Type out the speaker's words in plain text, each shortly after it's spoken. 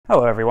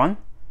Hello everyone.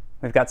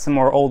 We've got some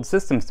more old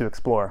systems to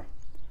explore.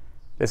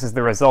 This is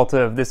the result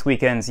of this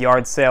weekend's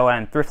yard sale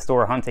and thrift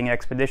store hunting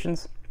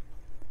expeditions.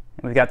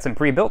 And we've got some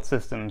pre-built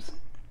systems.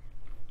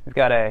 We've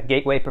got a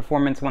Gateway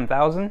Performance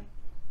 1000,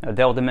 a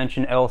Dell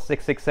Dimension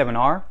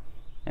L667R,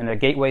 and a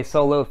Gateway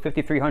Solo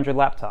 5300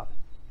 laptop.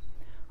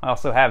 I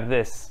also have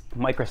this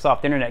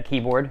Microsoft Internet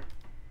keyboard.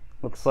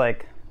 Looks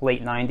like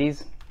late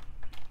 90s.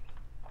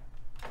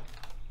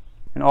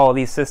 And all of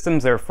these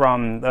systems are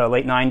from the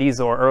late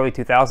 90s or early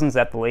 2000s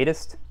at the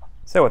latest.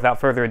 So without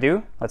further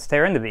ado, let's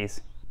tear into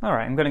these.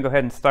 Alright, I'm going to go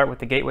ahead and start with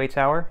the Gateway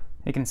Tower.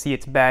 You can see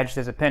it's badged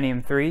as a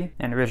Pentium 3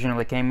 and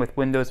originally came with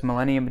Windows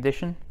Millennium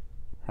Edition.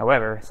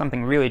 However,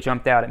 something really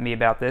jumped out at me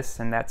about this,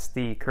 and that's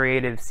the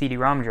Creative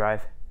CD-ROM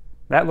drive.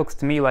 That looks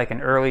to me like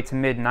an early to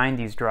mid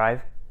 90s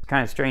drive. It's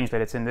kind of strange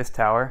that it's in this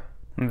tower.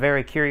 I'm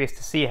very curious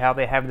to see how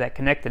they have that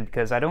connected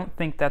because I don't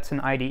think that's an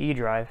IDE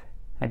drive.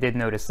 I did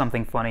notice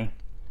something funny.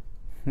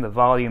 The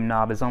volume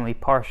knob is only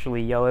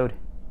partially yellowed.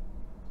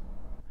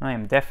 I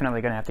am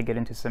definitely going to have to get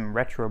into some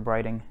retro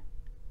brighting.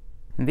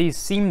 These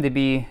seem to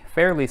be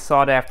fairly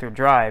sought-after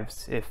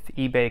drives, if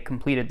eBay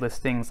completed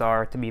listings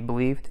are to be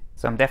believed.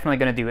 So I'm definitely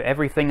going to do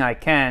everything I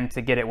can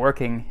to get it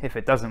working if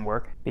it doesn't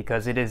work,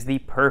 because it is the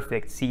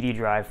perfect CD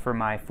drive for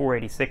my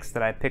 486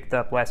 that I picked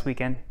up last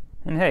weekend.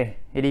 And hey,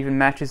 it even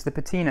matches the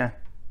patina.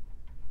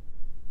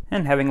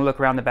 And having a look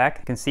around the back,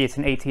 you can see it's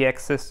an ATX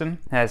system.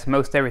 It has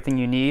most everything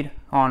you need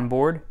on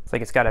board. It's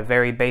like it's got a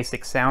very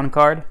basic sound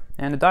card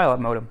and a dial-up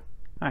modem.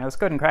 Alright, let's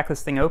go ahead and crack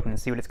this thing open and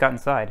see what it's got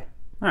inside.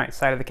 Alright,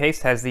 side of the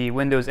case has the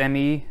Windows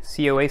ME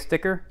COA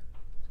sticker.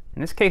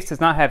 And this case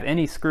does not have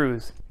any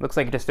screws. Looks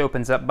like it just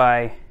opens up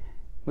by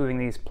moving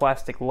these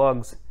plastic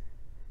lugs.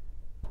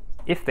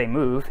 If they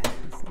move,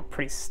 it's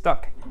pretty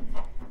stuck.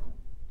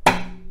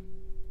 There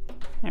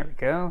we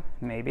go,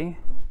 maybe.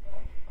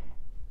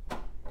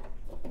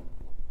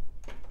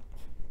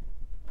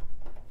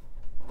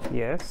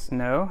 Yes,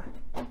 no.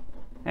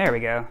 There we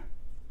go.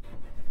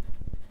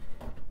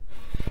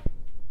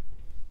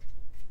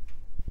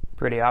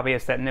 Pretty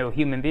obvious that no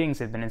human beings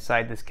have been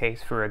inside this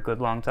case for a good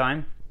long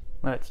time.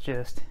 Let's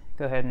just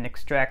go ahead and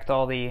extract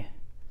all the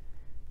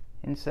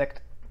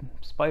insect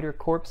spider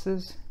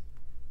corpses.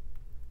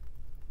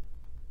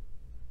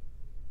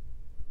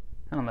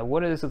 I don't know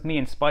what it is with me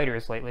and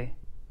spiders lately.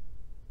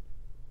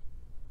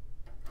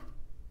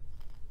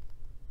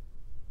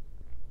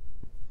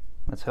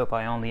 Let's hope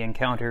I only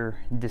encounter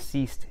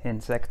deceased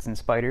insects and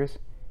spiders.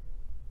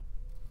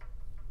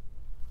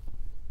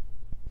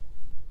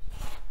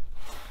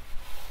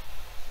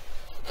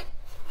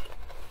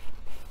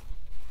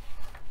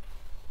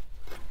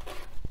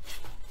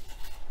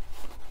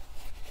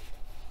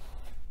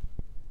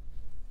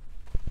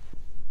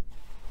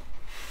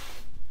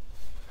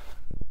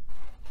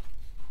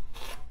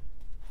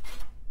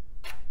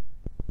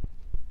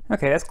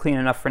 Okay, that's clean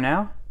enough for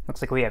now.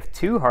 Looks like we have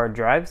two hard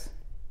drives.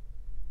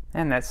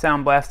 And that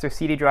Sound Blaster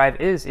CD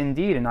drive is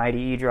indeed an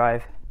IDE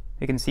drive.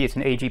 You can see it's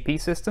an AGP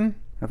system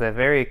with a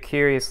very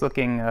curious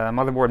looking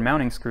motherboard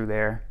mounting screw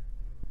there.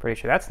 Pretty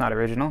sure that's not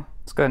original.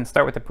 Let's go ahead and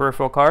start with the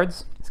peripheral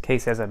cards. This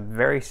case has a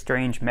very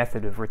strange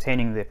method of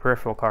retaining the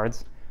peripheral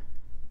cards.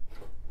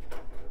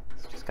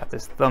 It's just got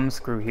this thumb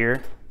screw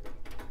here.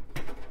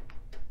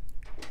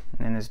 And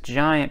then this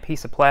giant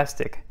piece of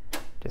plastic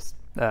just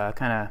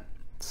kind of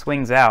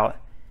swings out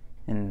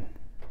and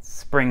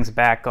springs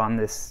back on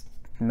this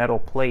metal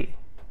plate.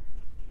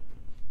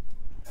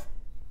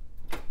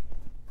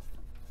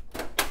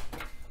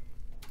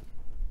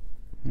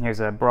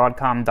 Here's a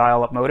Broadcom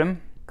dial-up modem,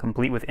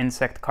 complete with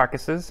insect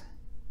carcasses.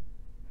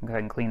 Go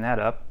ahead and clean that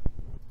up.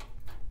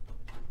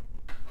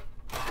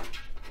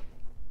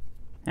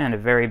 And a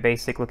very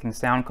basic looking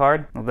sound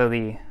card, although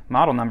the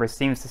model number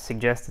seems to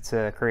suggest it's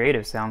a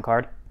Creative sound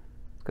card.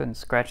 Let's go ahead and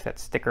scratch that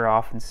sticker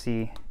off and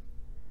see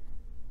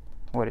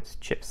what its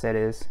chipset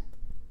is.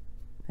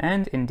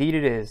 And indeed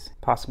it is.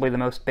 Possibly the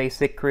most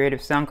basic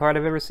Creative sound card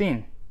I've ever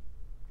seen.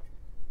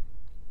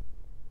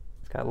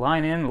 It's got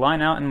line in,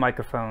 line out, and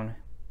microphone.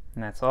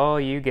 And that's all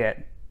you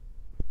get.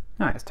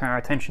 Alright, let's turn our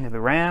attention to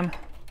the RAM.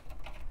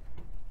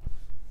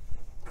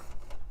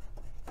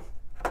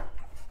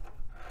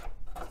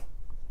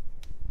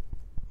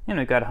 And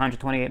we've got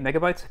 128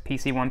 megabytes of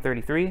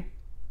PC-133.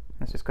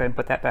 Let's just go ahead and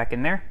put that back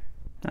in there.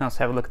 Now let's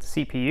have a look at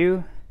the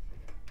CPU.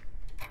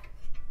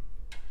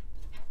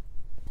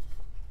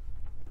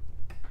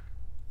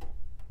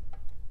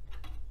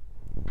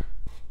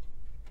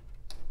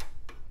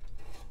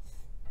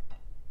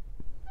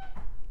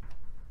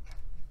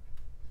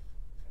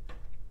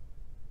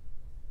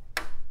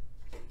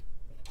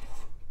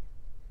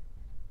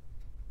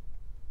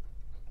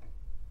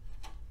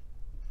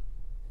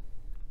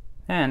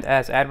 And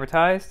as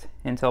advertised,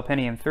 Intel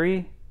Pentium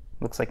 3,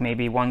 looks like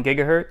maybe 1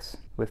 gigahertz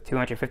with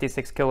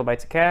 256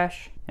 kilobytes of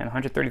cache and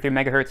 133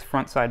 megahertz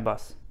front side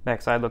bus.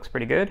 Back side looks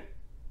pretty good.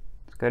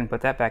 Let's go ahead and put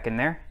that back in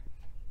there.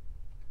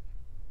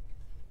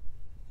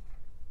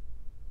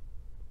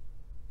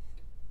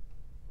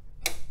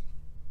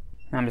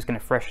 Now I'm just going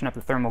to freshen up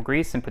the thermal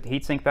grease and put the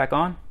heatsink back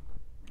on.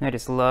 I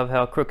just love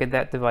how crooked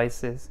that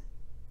device is.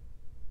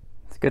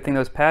 good thing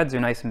those pads are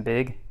nice and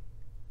big.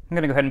 I'm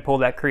going to go ahead and pull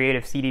that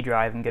Creative CD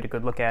drive and get a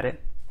good look at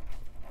it.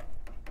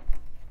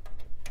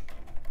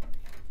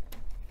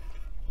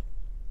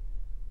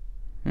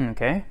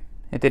 Okay,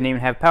 it didn't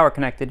even have power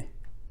connected.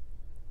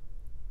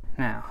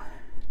 Now,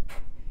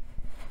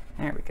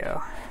 there we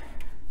go.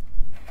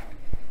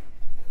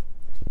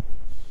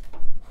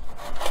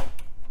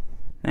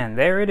 And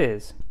there it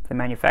is, the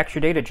manufacture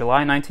date of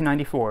July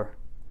 1994.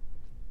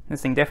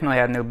 This thing definitely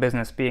had no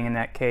business being in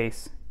that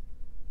case.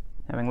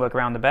 Having a look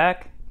around the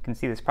back, you can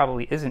see this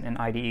probably isn't an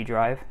IDE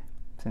drive,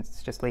 since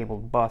it's just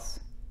labeled bus.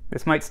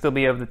 This might still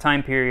be of the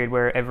time period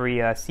where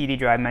every CD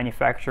drive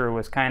manufacturer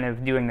was kind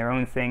of doing their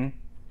own thing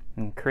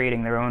and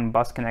creating their own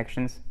bus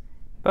connections,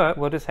 but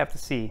we'll just have to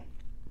see.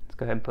 Let's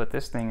go ahead and put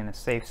this thing in a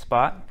safe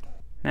spot.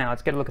 Now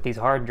let's get a look at these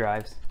hard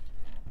drives.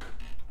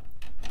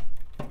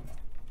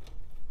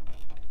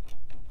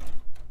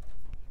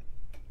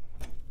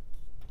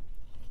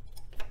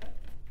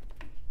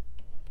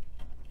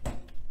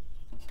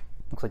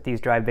 Looks like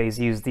these drive bays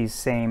use these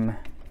same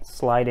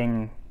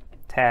sliding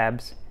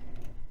tabs.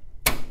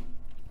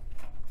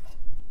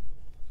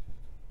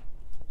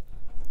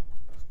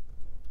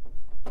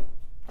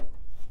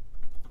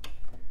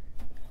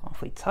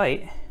 Awfully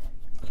tight.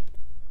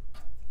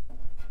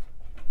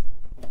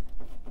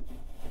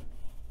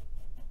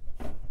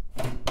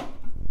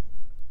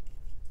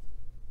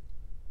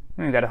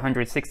 We've got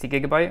 160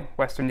 gigabyte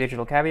Western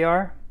Digital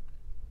Caviar.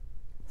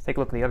 Let's take a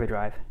look at the other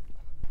drive.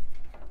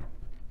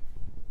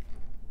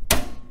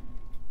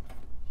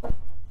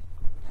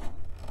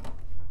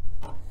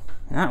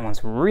 That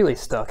one's really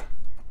stuck.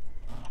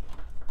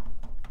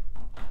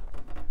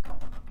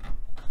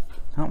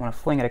 I don't want to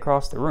fling it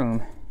across the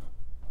room.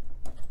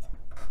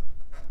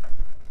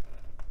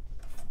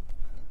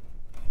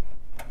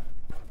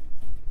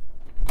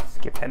 Let's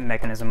give that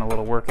mechanism a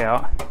little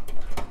workout.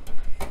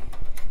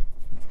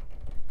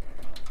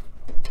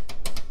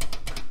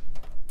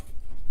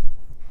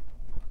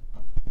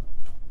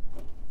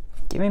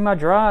 Give me my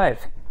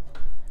drive.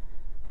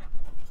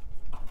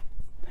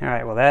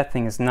 Alright, well that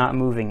thing is not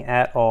moving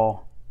at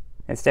all.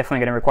 It's definitely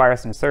going to require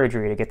some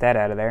surgery to get that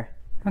out of there.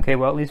 Okay,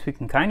 well at least we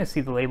can kind of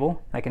see the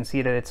label. I can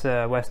see that it's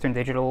a Western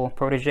Digital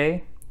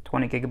Protege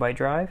 20 gigabyte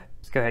drive.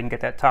 Let's go ahead and get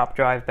that top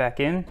drive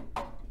back in.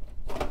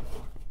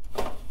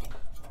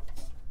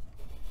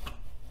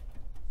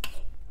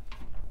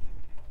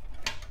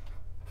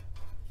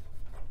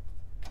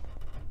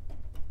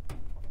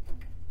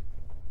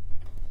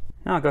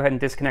 Now I'll go ahead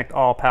and disconnect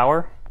all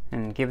power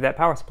and give that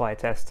power supply a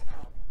test.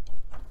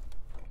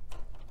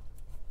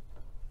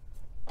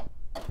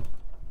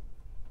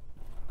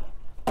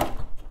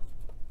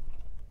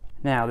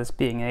 Now, this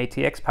being an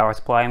ATX power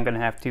supply, I'm going to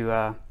have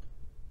to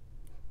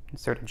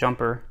insert a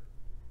jumper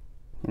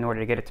in order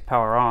to get it to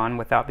power on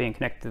without being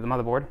connected to the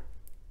motherboard.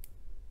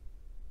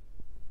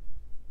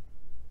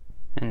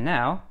 And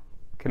now,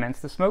 commence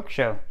the smoke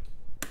show.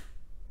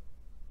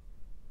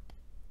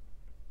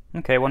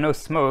 Okay, well no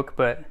smoke,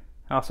 but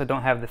I also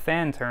don't have the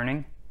fan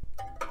turning.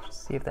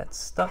 Let's see if that's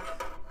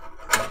stuck.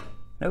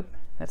 Nope,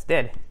 that's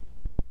dead.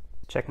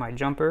 Check my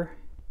jumper.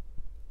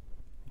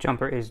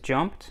 Jumper is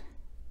jumped.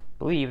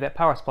 I believe that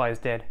power supply is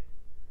dead.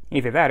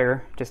 Either that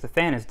or just the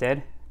fan is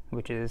dead,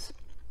 which is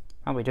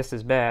probably just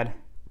as bad.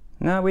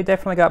 No, we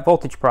definitely got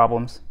voltage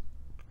problems.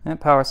 That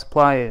power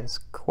supply is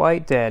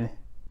quite dead.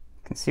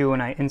 You can see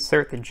when I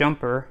insert the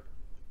jumper,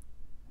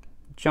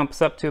 it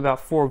jumps up to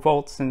about 4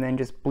 volts and then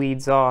just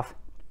bleeds off.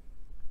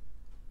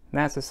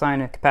 That's a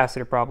sign of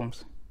capacitor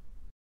problems.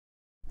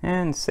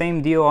 And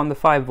same deal on the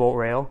 5-volt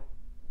rail.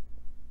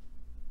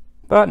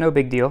 But no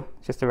big deal,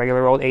 it's just a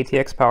regular old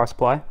ATX power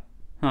supply.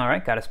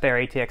 Alright, got a spare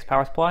ATX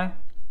power supply.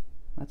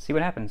 Let's see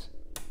what happens.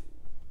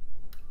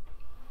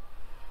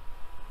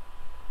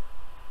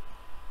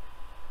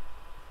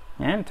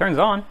 And it turns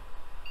on.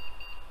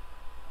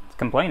 It's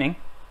complaining.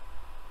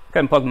 Go ahead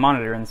and plug the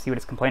monitor and see what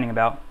it's complaining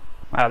about.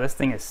 Wow, this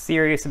thing is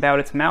serious about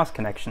its mouse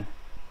connection.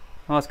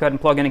 Well, let's go ahead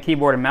and plug in a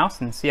keyboard and mouse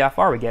and see how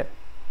far we get.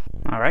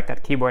 Alright,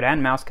 got keyboard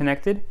and mouse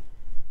connected.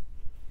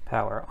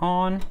 Power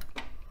on.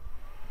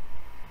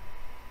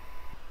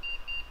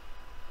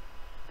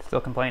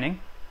 Still complaining.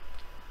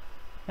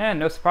 And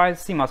no surprise,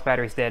 CMOS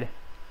battery's dead.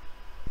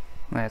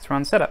 Let's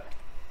run setup.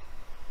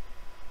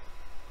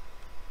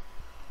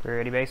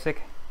 Pretty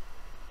basic.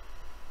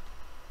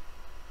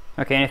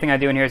 Okay, anything I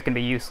do in here is going to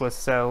be useless,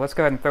 so let's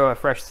go ahead and throw a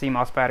fresh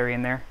CMOS battery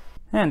in there.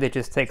 And it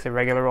just takes a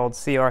regular old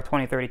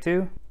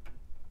CR2032.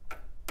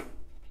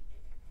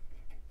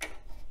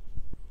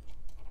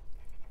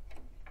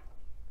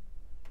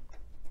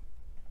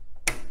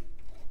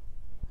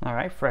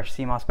 Alright, fresh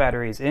CMOS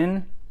battery is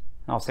in.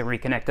 Also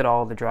reconnected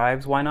all the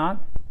drives, why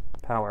not?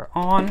 Power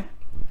on.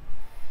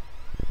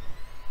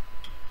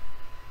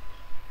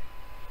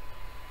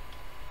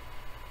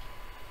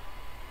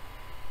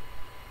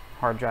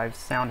 Hard drives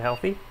sound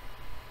healthy.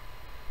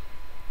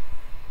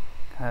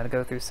 Gotta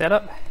go through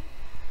setup.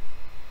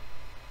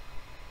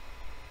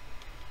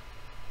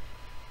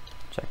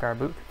 Check our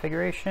boot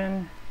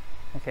configuration.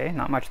 Okay,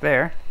 not much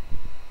there.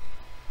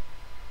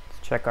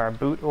 Let's check our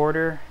boot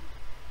order.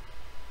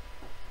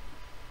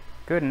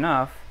 good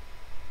enough.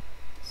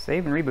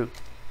 Save and reboot.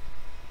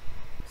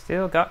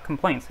 Still got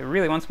complaints. It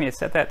really wants me to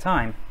set that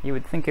time. You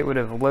would think it would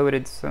have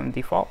loaded some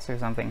defaults or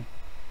something.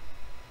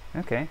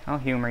 Okay, I'll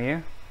humor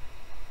you.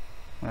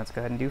 Let's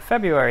go ahead and do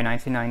February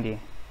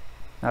 1990.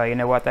 Oh, you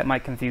know what? That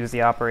might confuse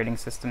the operating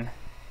system.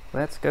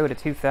 Let's go to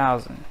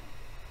 2000.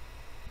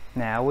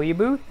 Now will you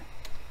boot?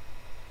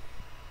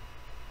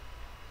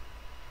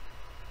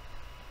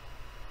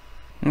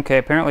 Okay,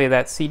 apparently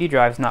that CD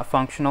drive's not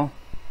functional.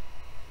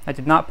 I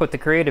did not put the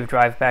creative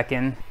drive back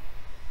in.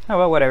 Oh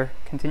well, whatever.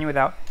 Continue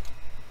without.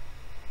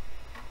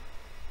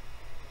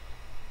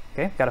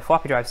 Okay, got a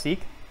floppy drive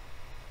seek.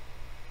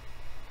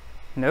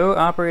 No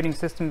operating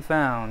system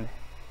found.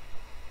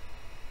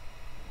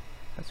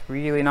 That's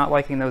really not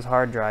liking those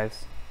hard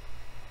drives.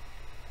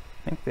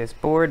 I think this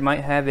board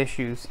might have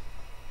issues.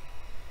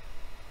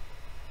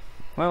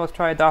 Well, let's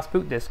try a DOS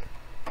boot disk.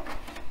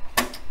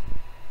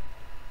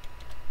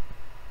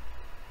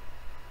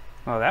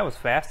 Oh, that was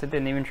fast. It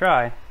didn't even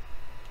try.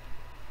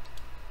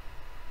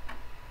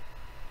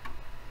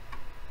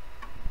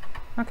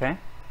 Okay.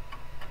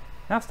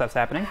 Now stuff's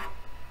happening.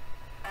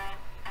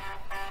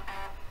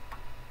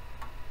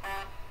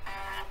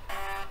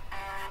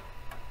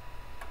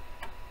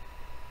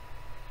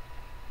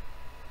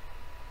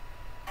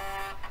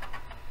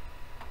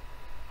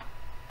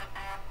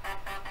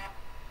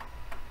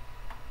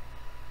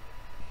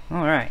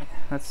 Alright,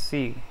 let's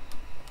see.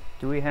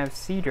 Do we have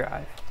C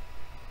drive?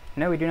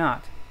 No, we do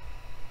not.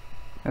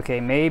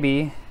 Okay,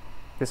 maybe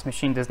this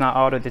machine does not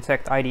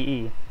auto-detect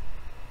IDE.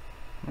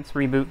 Let's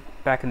reboot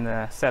back in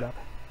the setup.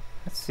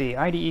 Let's see,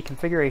 IDE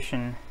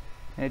configuration.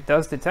 It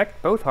does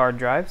detect both hard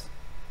drives.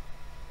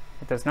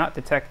 It does not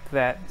detect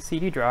that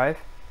CD drive.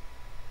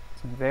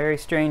 Some very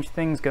strange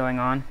things going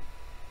on.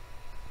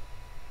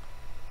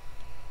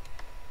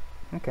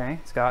 Okay,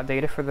 it's got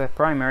data for the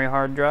primary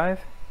hard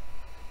drive.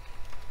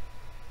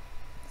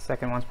 The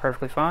second one's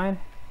perfectly fine.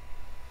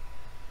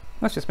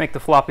 Let's just make the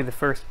floppy the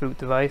first boot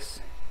device.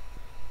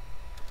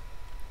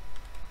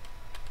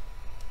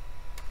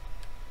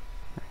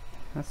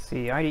 Let's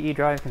see, IDE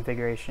drive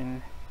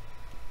configuration.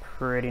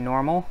 Pretty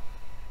normal.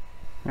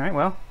 Alright,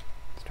 well,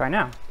 let's try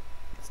now.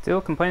 Still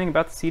complaining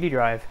about the CD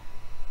drive.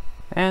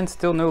 And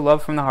still no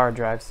love from the hard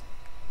drives.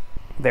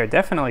 They're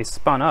definitely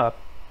spun up,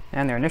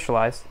 and they're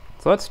initialized.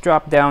 So let's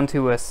drop down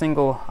to a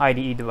single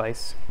IDE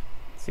device.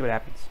 See what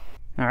happens.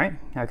 Alright,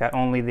 I've got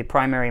only the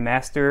primary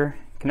master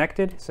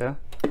connected, so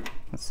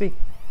let's see.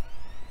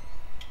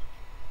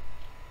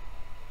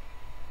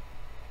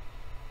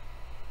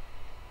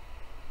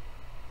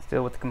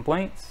 Still with the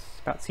complaints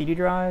about CD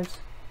drives.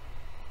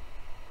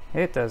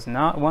 It does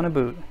not want to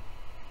boot.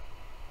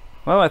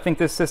 Well, I think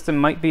this system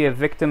might be a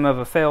victim of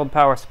a failed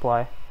power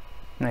supply.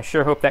 And I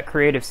sure hope that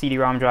creative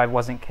CD-ROM drive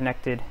wasn't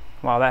connected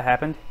while that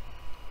happened.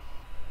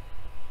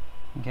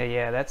 Okay,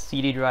 yeah, that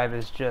CD drive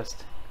is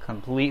just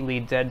completely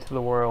dead to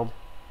the world.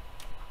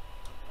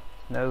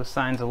 No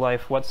signs of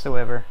life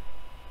whatsoever.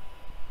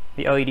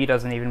 The LED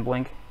doesn't even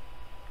blink.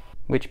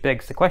 Which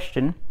begs the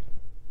question,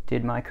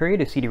 did my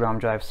creative CD-ROM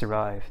drive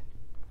survive?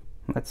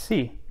 Let's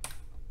see.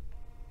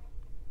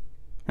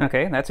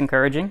 Okay, that's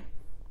encouraging.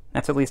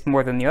 That's at least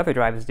more than the other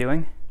drive is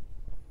doing.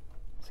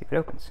 Let's see if it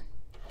opens.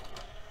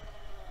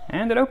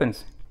 And it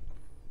opens.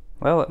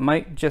 Well, it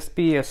might just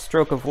be a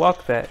stroke of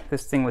luck that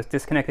this thing was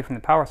disconnected from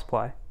the power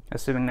supply,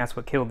 assuming that's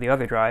what killed the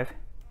other drive.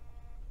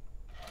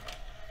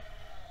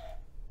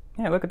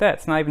 Yeah, look at that,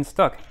 it's not even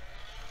stuck.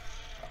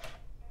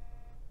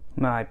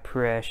 My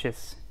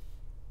precious.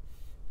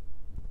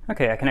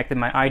 Okay, I connected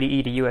my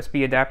IDE to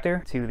USB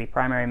adapter to the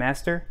primary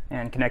master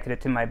and connected it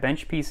to my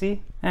bench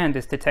PC, and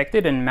it's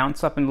detected and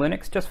mounts up in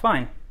Linux just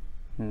fine.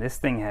 And this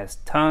thing has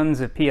tons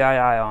of PII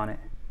on it.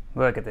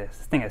 Look at this.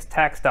 This thing has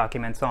tax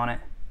documents on it.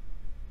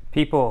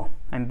 People,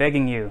 I'm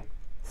begging you,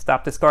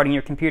 stop discarding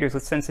your computers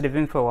with sensitive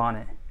info on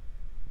it.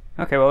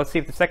 Okay, well, let's see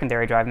if the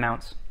secondary drive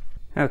mounts.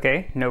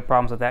 Okay, no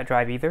problems with that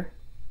drive either.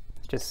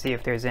 Just see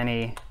if there's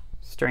any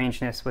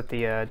strangeness with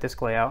the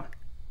disk layout.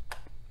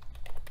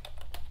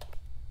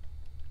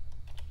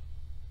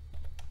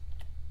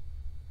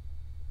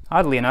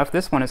 Oddly enough,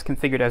 this one is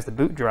configured as the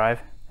boot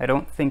drive. I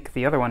don't think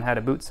the other one had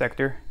a boot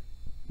sector.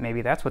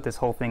 Maybe that's what this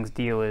whole thing's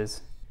deal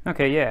is.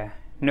 Okay, yeah,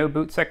 no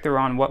boot sector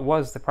on what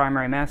was the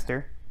primary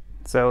master.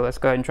 So let's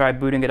go ahead and try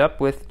booting it up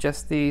with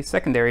just the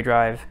secondary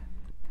drive.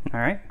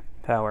 Alright,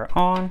 power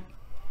on.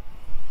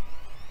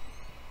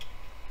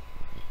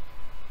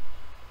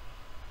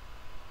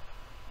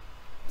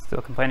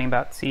 Still complaining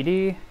about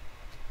CD.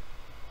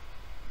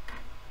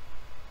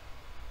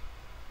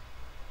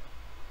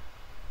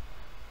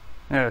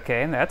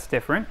 Okay, that's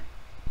different.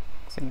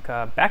 I think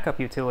backup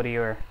utility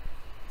or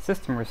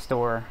system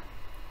restore.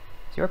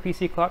 Is your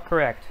PC clock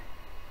correct?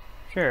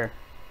 Sure.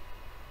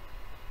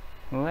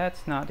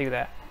 Let's not do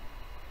that.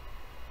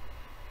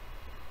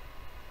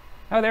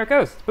 Oh, there it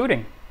goes. It's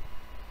booting.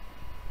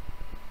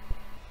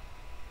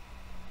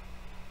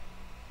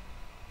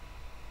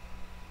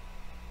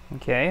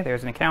 Okay,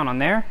 there's an account on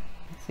there.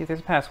 Let's see if there's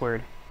a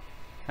password.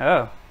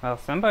 Oh, well,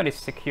 somebody's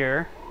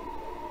secure.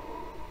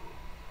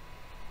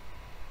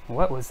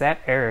 What was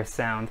that error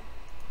sound?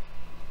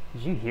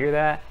 Did you hear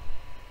that?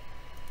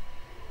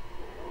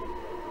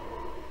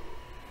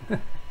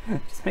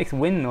 It just makes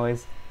wind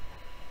noise.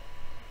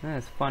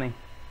 That's funny.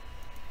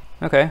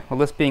 Okay, well,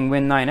 this being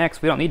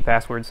Win9X, we don't need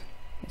passwords.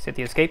 Just hit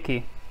the escape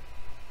key.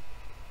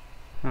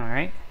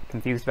 Alright,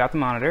 confused about the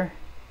monitor.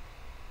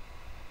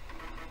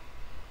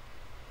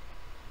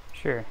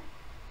 Sure.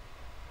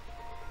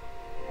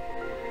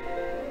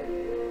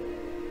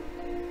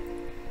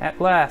 At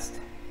last,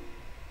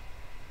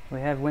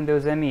 we have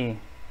Windows ME.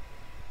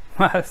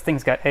 Wow, this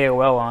thing's got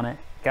AOL on it.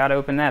 Gotta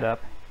open that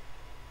up.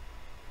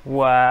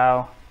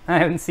 Wow, I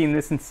haven't seen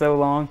this in so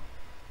long.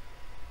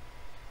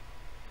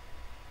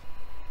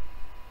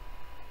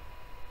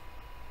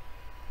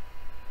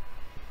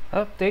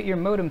 Update your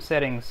modem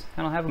settings.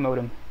 I don't have a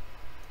modem.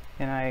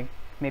 Can I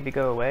maybe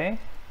go away?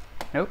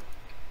 Nope.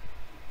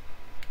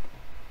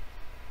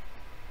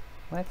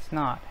 Let's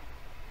not.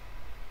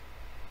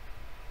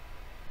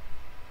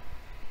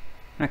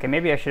 Okay,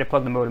 maybe I should have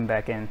plugged the modem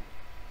back in.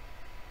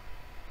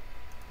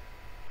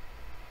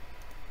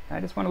 I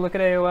just want to look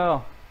at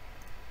AOL.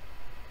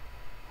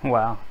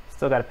 Wow,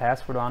 still got a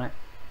password on it.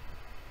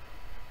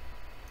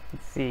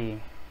 Let's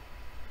see.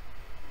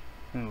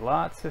 And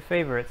lots of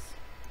favorites.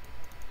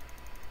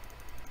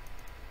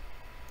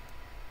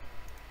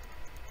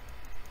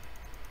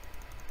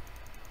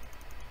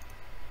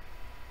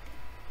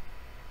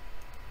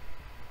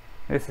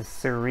 This is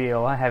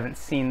surreal. I haven't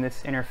seen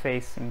this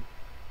interface in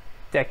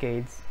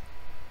decades.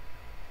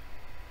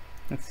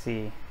 Let's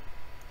see.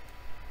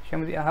 Show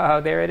me the,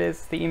 oh, there it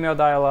is, the email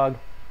dialog.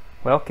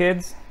 Well,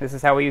 kids, this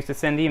is how we used to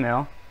send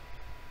email.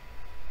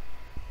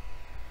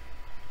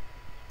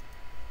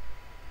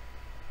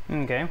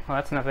 Okay, well,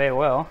 that's enough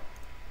AOL.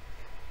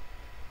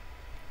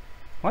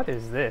 What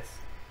is this?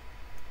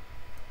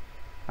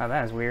 Oh,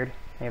 that is weird.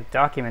 They have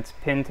documents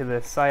pinned to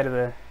the side of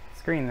the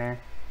screen there.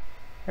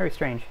 Very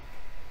strange.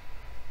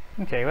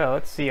 Okay, well,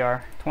 let's see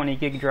our 20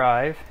 gig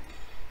drive.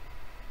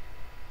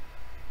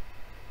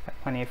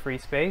 Got plenty of free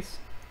space.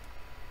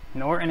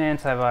 Norton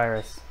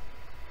antivirus.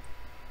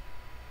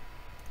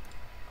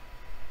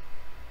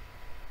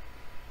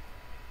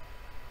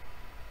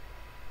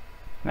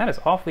 That is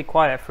awfully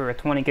quiet for a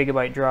 20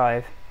 gigabyte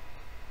drive.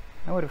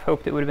 I would have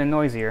hoped it would have been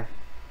noisier.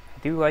 I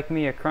do like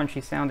me a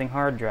crunchy sounding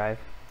hard drive.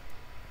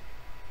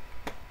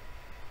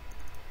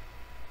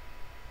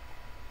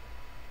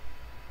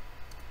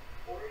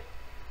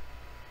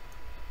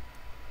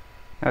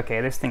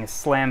 Okay, this thing is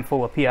slam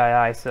full of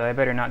PII, so I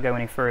better not go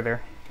any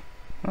further.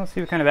 Let's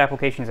see what kind of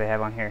applications I have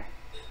on here.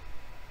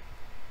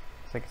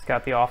 Looks like it's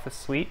got the Office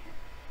suite.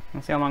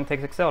 Let's see how long it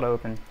takes Excel to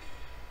open.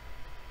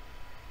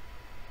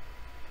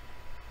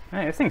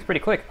 Hey, this thing's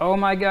pretty quick. Oh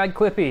my god,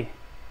 Clippy!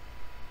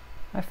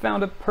 I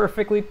found a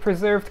perfectly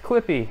preserved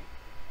Clippy!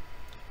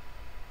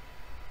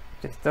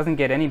 Just doesn't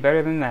get any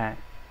better than that.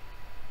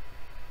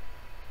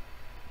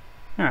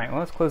 Alright, well,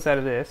 let's close out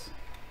of this.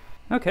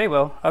 Okay,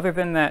 well, other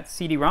than that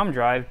CD-ROM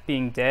drive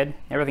being dead,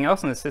 everything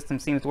else in the system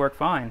seems to work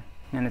fine.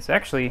 And it's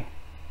actually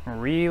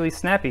really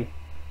snappy,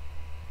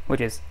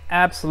 which is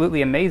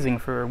absolutely amazing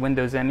for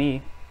Windows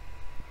ME,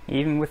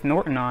 even with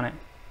Norton on it.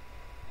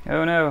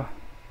 Oh no,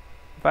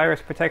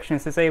 virus protection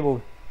is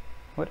disabled.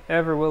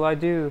 Whatever will I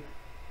do?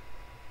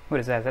 What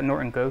is that? Is that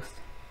Norton Ghost?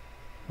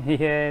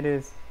 Yeah, it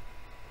is.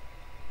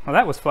 Well,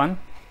 that was fun.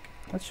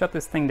 Let's shut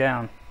this thing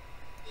down.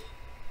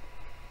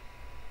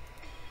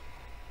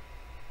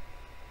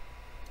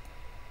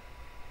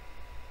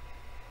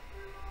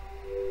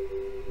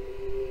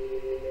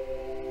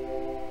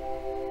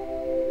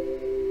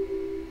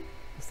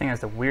 This thing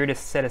has the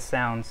weirdest set of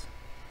sounds.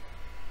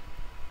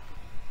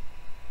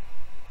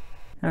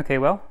 Okay,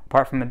 well,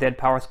 apart from a dead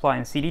power supply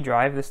and CD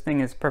drive, this thing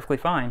is perfectly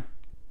fine.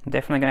 I'm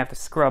definitely gonna have to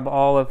scrub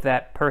all of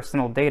that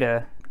personal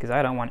data because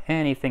I don't want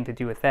anything to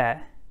do with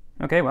that.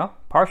 Okay, well,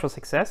 partial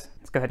success.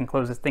 Let's go ahead and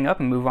close this thing up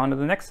and move on to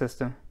the next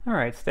system.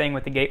 Alright, staying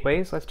with the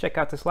gateways, let's check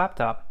out this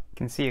laptop. You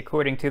can see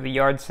according to the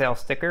yard sale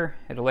sticker,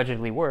 it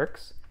allegedly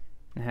works.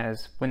 It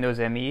has Windows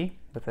ME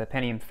with a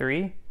Pentium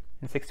 3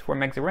 and 64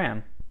 megs of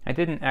RAM. I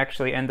didn't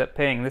actually end up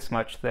paying this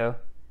much though.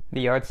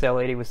 The yard sale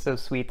lady was so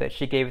sweet that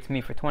she gave it to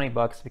me for 20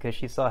 bucks because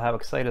she saw how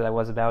excited I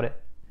was about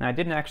it. Now, I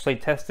didn't actually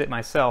test it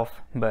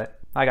myself, but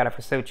I got it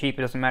for so cheap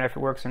it doesn't matter if it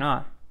works or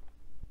not.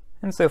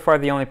 And so far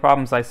the only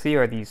problems I see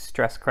are these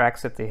stress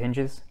cracks at the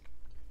hinges.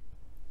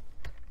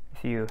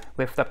 If you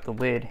lift up the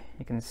lid,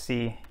 you can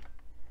see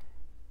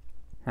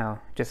how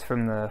just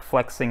from the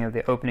flexing of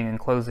the opening and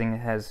closing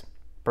it has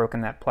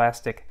broken that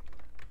plastic.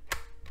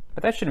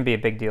 But that shouldn't be a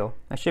big deal.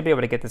 I should be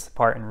able to get this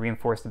apart and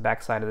reinforce the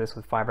backside of this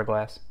with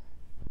fiberglass.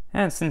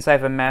 And since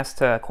I've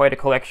amassed quite a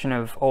collection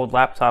of old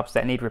laptops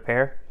that need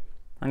repair,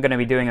 I'm going to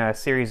be doing a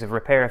series of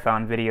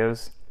repair-a-thon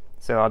videos,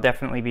 so I'll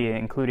definitely be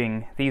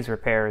including these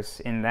repairs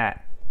in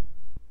that.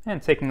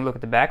 And taking a look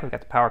at the back, we've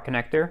got the power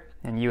connector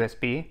and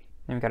USB.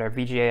 Then we've got our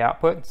VGA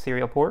output,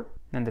 serial port,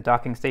 and the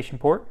docking station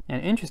port.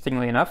 And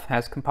interestingly enough,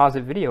 has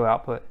composite video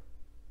output.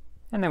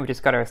 And then we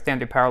just got our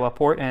standard parallel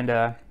port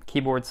and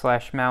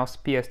keyboard/mouse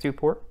PS2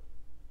 port.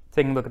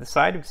 Taking a look at the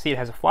side, we see it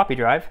has a floppy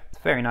drive.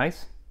 It's very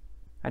nice.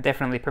 I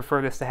definitely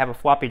prefer this to have a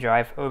floppy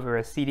drive over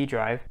a CD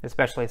drive,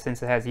 especially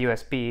since it has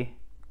USB.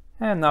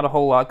 And not a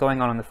whole lot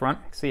going on the front,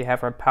 so you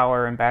have our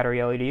power and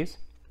battery LEDs.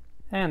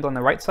 And on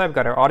the right side, we've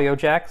got our audio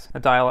jacks, a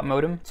dial-up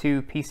modem,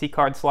 2 PC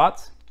card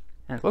slots,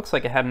 and it looks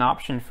like it had an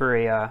option for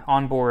a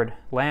onboard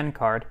LAN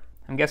card.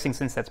 I'm guessing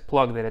since that's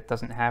plugged that it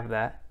doesn't have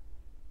that.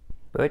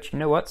 But you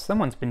know what?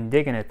 Someone's been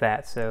digging at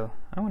that, so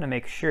I want to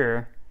make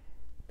sure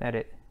that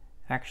it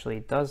actually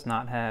does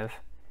not have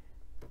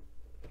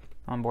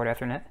onboard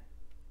Ethernet.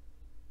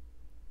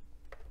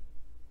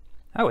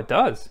 Oh, it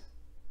does.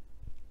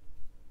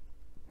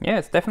 Yeah,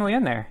 it's definitely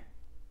in there.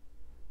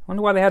 I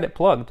wonder why they had it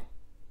plugged.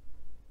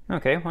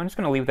 Okay, well, I'm just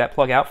going to leave that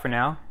plug out for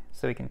now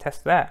so we can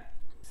test that.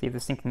 See if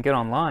this thing can get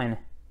online.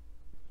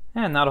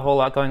 And not a whole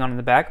lot going on in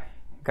the back.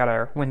 Got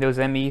our Windows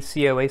ME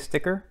COA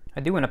sticker. I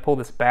do want to pull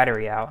this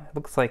battery out. It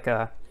looks like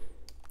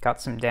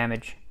got some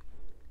damage.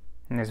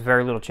 And there's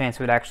very little chance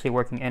of it actually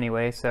working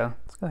anyway, so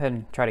let's go ahead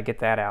and try to get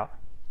that out.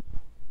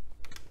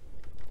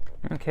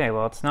 Okay,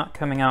 well, it's not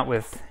coming out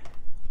with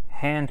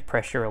hand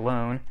pressure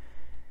alone.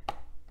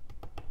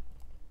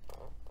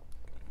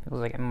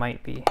 Feels like it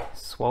might be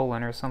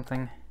swollen or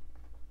something.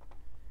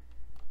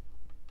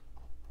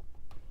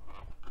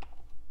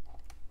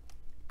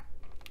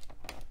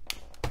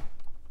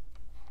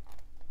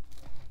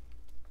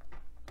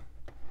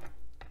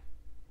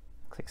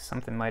 Looks like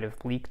something might have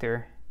leaked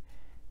or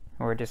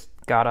just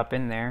got up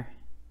in there.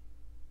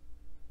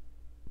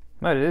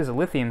 But it is a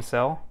lithium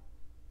cell.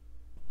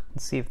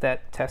 Let's see if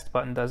that test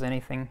button does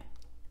anything.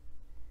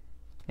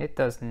 It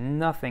does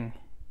nothing.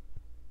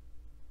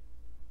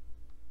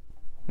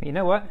 You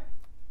know what?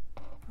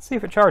 Let's see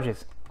if it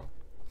charges.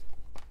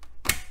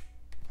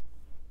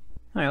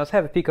 Alright, let's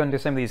have a peek under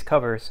some of these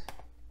covers.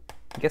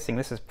 I'm guessing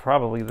this is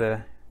probably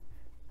the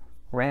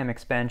RAM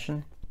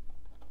expansion.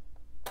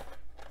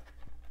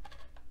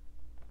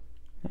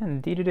 And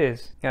indeed it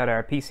is. Got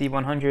our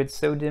PC100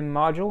 SODIMM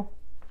module.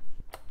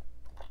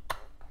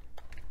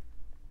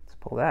 Let's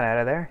pull that out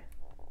of there.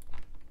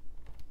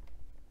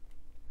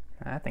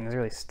 That thing's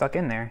really stuck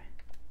in there.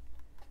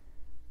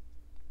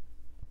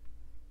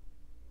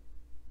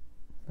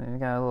 We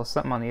got a little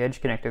something on the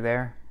edge connector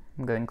there.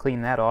 I'm going to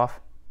clean that off.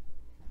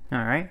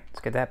 Alright,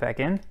 let's get that back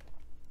in.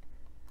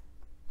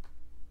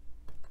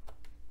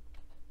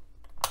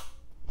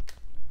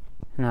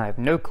 Now I have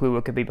no clue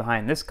what could be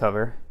behind this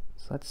cover,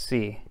 so let's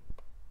see.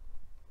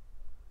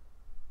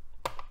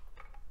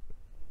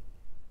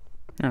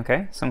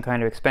 Okay, some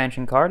kind of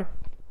expansion card.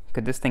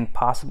 Could this thing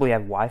possibly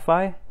have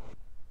Wi-Fi?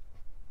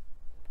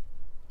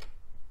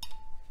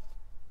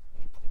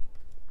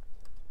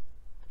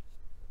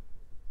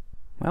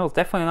 Well, it's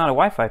definitely not a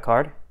Wi-Fi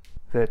card.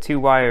 The 2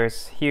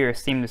 wires here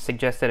seem to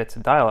suggest that it's a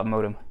dial-up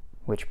modem,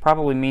 which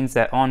probably means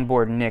that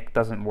onboard NIC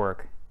doesn't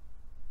work,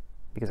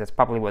 because that's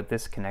probably what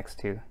this connects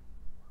to.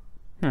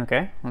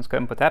 Okay, let's go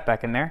ahead and put that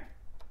back in there.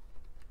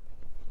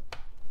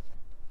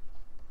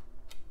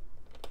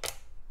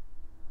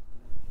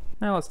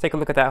 Now let's take a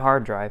look at that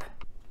hard drive.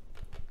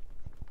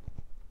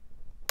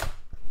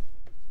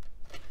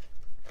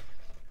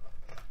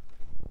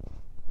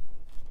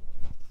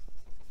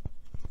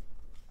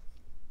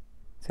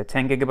 It's a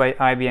 10 gigabyte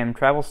IBM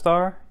Travel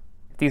Star.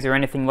 If these are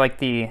anything like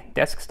the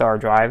Desk Star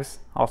drives,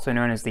 also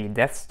known as the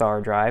Death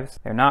Star drives,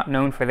 they're not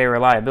known for their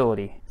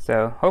reliability.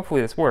 So hopefully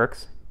this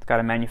works. It's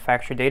got a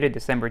manufacture date of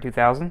December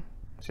 2000.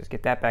 Let's just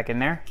get that back in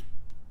there.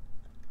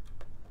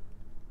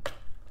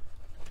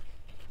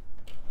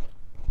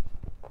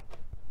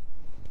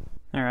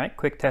 Alright,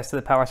 quick test of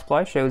the power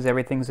supply shows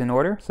everything's in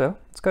order, so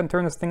let's go ahead and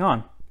turn this thing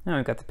on. Now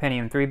we've got the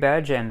Pentium 3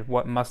 badge and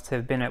what must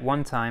have been at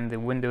one time the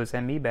Windows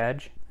ME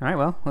badge. Alright,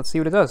 well, let's see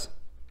what it does.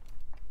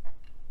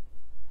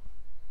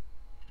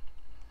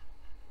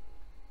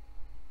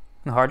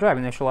 The hard drive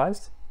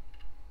initialized.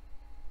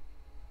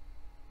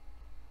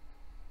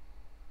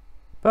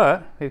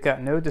 But we've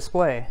got no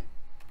display.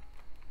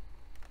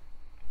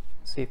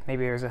 Let's see if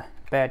maybe there's a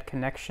bad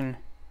connection.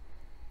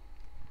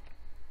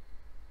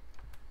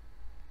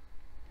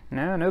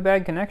 No, no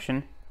bad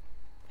connection.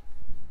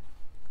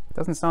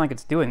 Doesn't sound like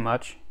it's doing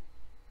much.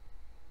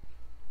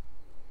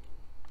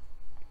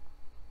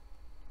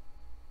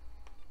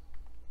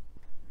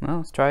 Well,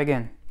 let's try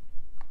again.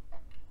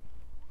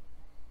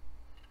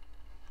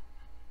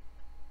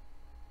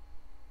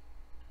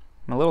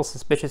 I'm a little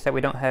suspicious that we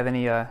don't have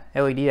any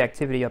LED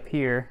activity up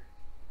here.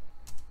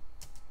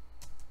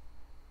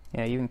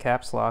 Yeah, even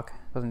caps lock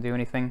doesn't do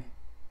anything.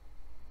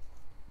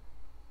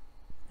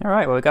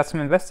 Alright, well, we got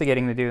some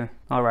investigating to do.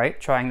 Alright,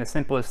 trying the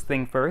simplest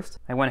thing first.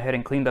 I went ahead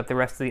and cleaned up the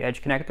rest of the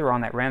edge connector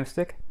on that RAM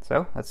stick.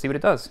 So, let's see what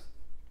it does.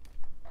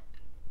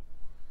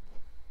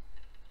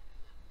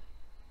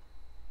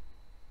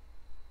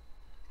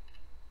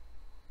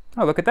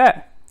 Oh, look at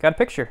that! Got a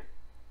picture.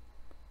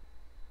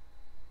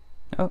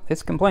 Oh,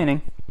 it's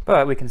complaining.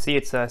 But we can see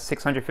it's a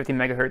 650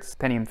 megahertz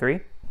Pentium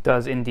 3.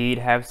 Does indeed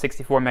have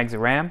 64 megs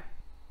of RAM.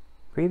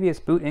 Previous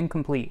boot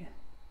incomplete.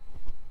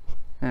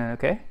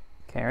 Okay,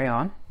 carry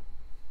on.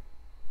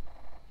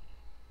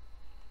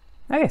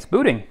 Hey, it's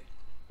booting.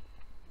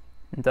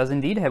 It does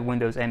indeed have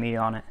Windows ME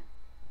on it.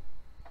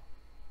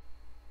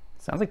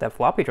 Sounds like that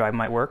floppy drive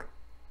might work.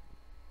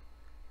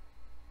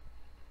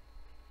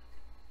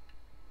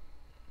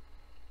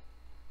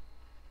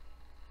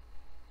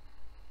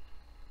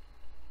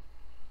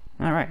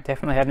 Alright,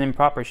 definitely had an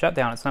improper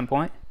shutdown at some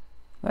point.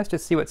 Let's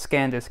just see what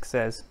ScanDisk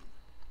says.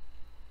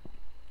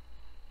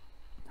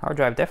 Hard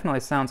drive definitely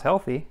sounds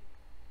healthy.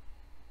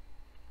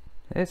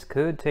 This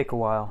could take a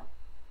while.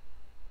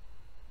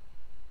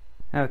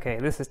 Okay,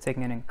 this is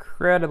taking an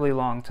incredibly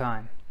long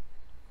time.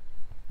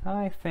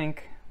 I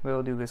think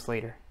we'll do this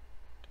later.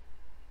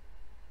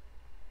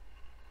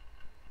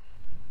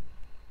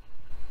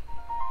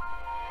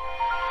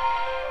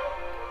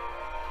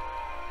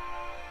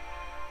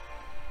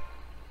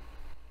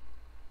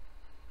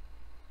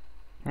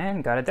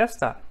 And got a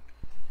desktop.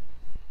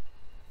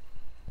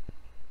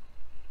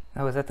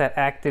 Oh, is that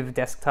active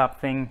desktop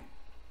thing?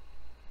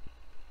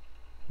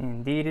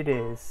 Indeed it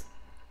is.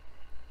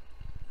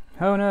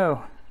 Oh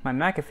no, my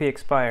McAfee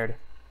expired.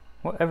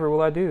 Whatever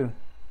will I do?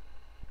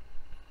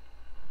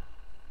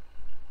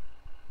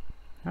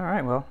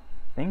 Alright, well,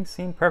 things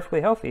seem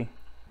perfectly healthy.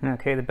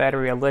 Okay, the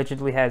battery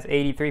allegedly has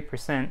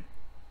 83%.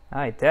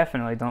 I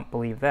definitely don't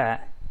believe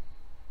that.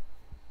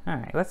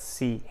 Alright, let's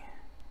see.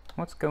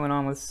 What's going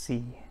on with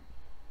C?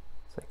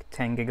 It's like a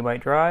 10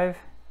 gigabyte drive.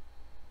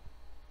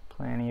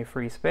 Plenty of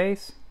free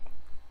space.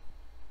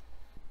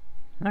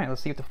 Alright,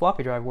 let's see if the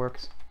floppy drive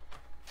works.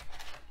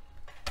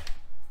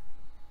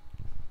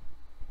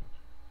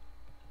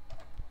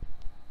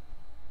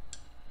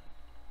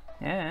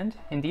 And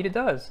indeed it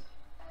does.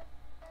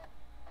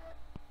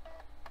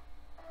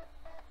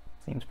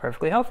 Seems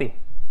perfectly healthy.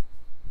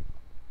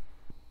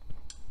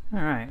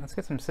 Alright, let's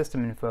get some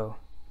system info.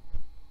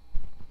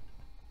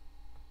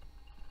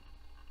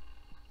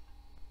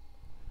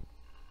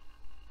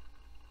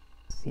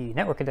 See,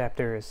 network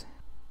adapters.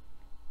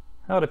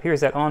 Oh, it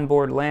appears that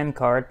onboard LAN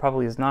card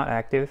probably is not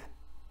active.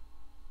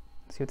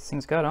 Let's see what this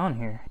thing's got on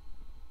here.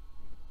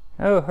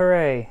 Oh,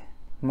 hooray!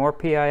 More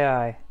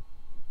PII.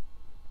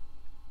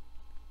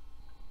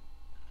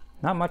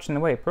 Not much in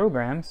the way of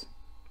programs.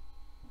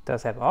 It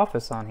does have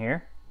Office on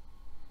here.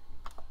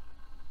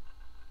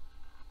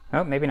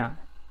 Oh, maybe not.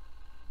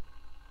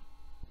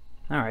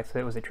 Alright, so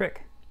it was a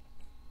trick.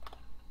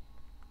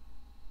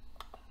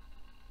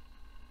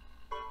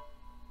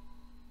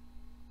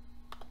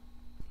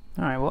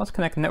 Alright, well, let's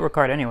connect the network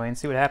card anyway and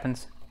see what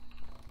happens.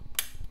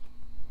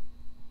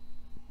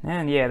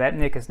 And yeah, that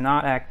NIC is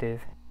not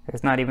active.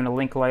 There's not even a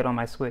link light on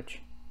my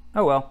switch.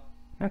 Oh well.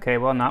 Okay,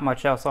 well, not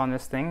much else on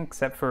this thing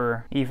except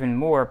for even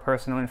more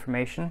personal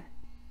information.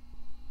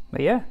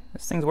 But yeah,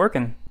 this thing's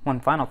working. One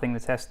final thing to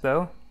test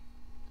though.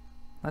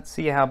 Let's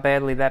see how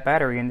badly that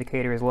battery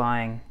indicator is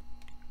lying.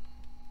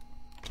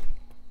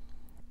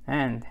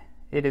 And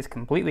it is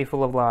completely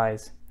full of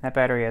lies. That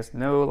battery has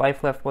no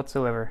life left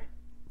whatsoever.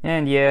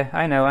 And yeah,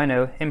 I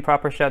know,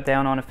 improper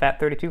shutdown on a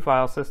FAT32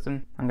 file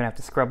system. I'm gonna have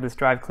to scrub this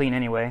drive clean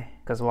anyway,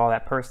 because of all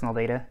that personal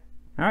data.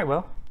 Alright,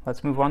 well,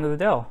 let's move on to the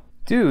Dell.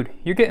 Dude,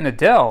 you're getting a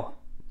Dell!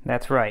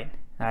 That's right,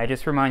 I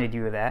just reminded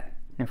you of that.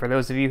 And for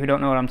those of you who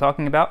don't know what I'm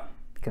talking about,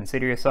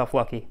 consider yourself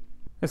lucky.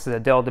 This is a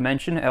Dell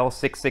Dimension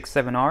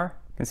L667R.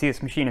 You can see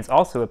this machine is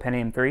also a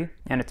Pentium 3,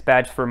 and it's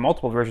badged for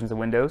multiple versions of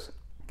Windows.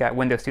 Got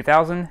Windows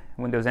 2000,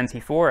 Windows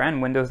NT4,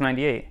 and Windows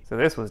 98. So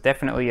this was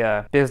definitely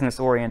a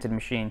business-oriented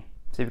machine.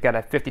 So you've got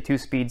a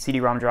 52-speed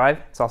CD-ROM drive,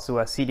 it's also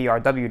a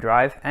CDRW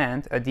drive,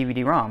 and a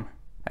DVD-ROM.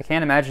 I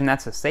can't imagine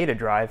that's a SATA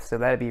drive, so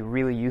that'd be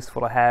really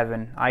useful to have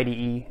an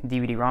IDE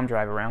DVD-ROM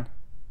drive around.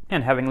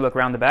 And having a look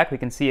around the back, we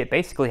can see it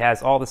basically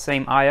has all the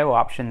same I/O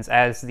options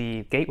as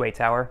the Gateway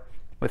Tower,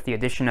 with the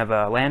addition of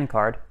a LAN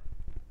card.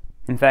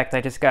 In fact, I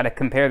just gotta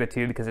compare the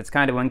two because it's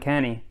kind of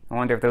uncanny. I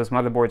wonder if those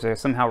motherboards are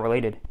somehow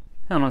related.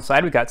 And on the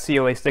side, we got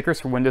COA stickers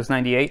for Windows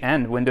 98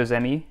 and Windows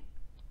ME.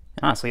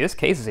 Honestly, this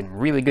case is in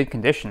really good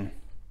condition.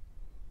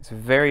 It's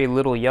very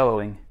little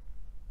yellowing.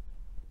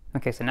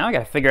 Okay, so now I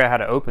gotta figure out how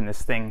to open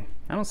this thing.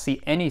 I don't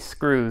see any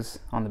screws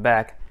on the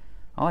back.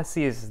 All I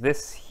see is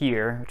this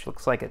here, which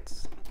looks like it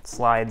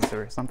slides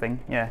or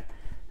something. Yeah,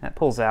 that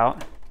pulls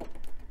out.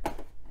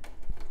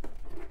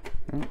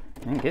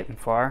 Ain't getting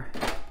far.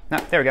 No,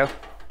 there we go.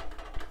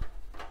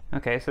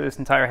 Okay, so this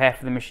entire half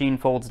of the machine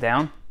folds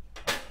down.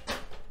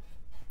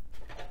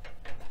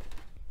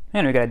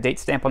 And we got a date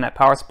stamp on that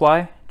power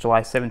supply,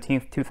 July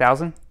 17th,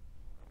 2000.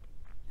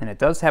 And it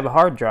does have a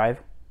hard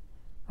drive,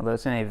 although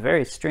it's in a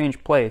very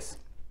strange place.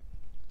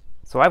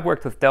 So I've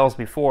worked with Dells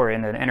before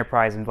in an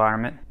enterprise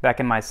environment, back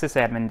in my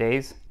sysadmin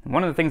days. And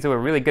one of the things that we're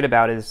really good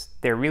about is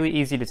they're really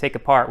easy to take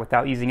apart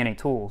without using any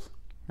tools.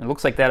 And it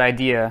looks like that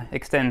idea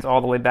extends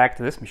all the way back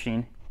to this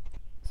machine.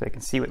 So you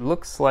can see what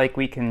looks like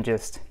we can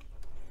just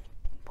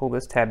pull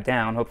this tab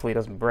down, hopefully it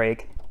doesn't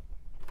break.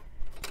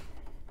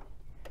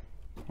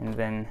 And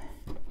then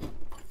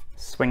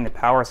swing the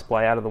power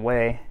supply out of the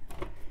way.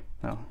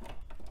 Well,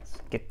 let's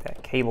get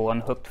that cable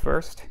unhooked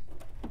first.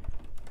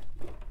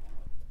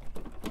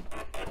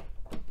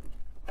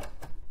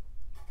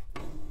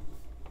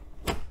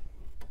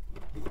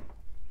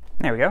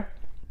 There we go.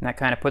 And that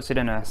kind of puts it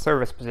in a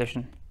service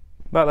position.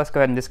 But let's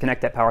go ahead and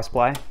disconnect that power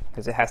supply,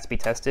 because it has to be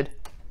tested.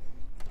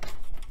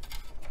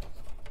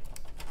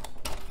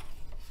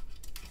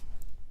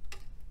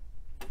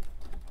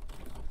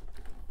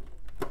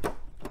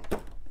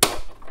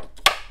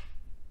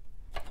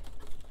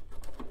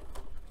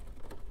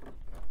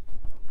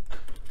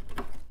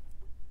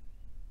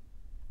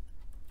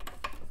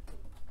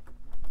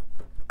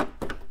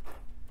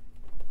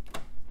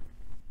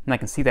 And I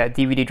can see that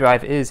DVD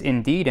drive is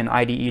indeed an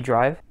IDE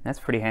drive. That's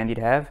pretty handy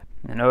to have.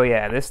 And oh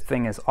yeah, this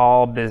thing is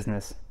all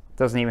business.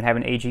 Doesn't even have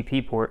an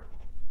AGP port.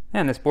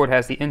 And this board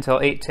has the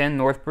Intel 810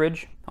 North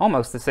Bridge,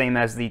 almost the same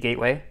as the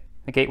Gateway.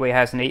 The Gateway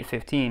has an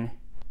 815.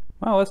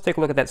 Well, let's take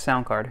a look at that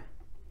sound card.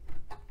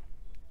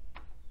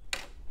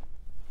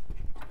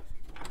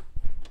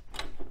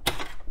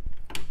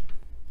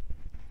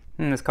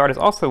 And this card is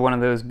also one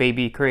of those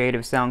baby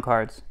creative sound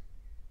cards.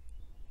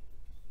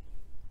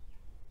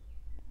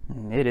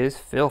 And it is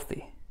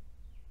filthy.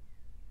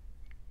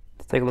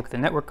 Let's take a look at the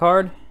network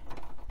card.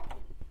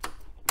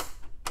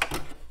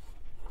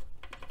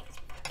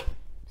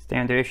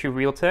 Standard issue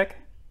Realtek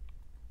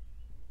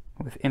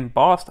with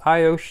embossed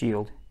I/O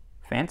shield.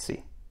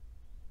 Fancy.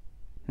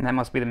 And that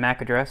must be the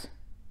MAC address.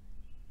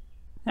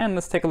 And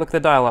let's take a look at the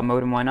dial-up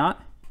modem, why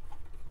not?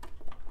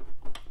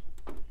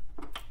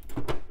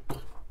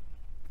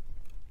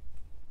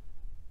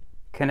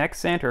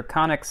 Connexant or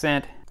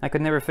Connexant, I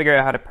could never figure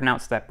out how to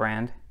pronounce that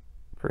brand.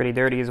 Pretty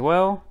dirty as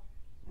well.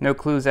 No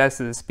clues as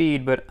to the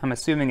speed, but I'm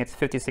assuming it's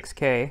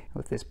 56K,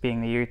 with this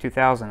being the year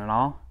 2000 and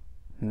all.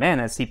 Man,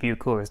 that CPU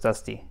cooler is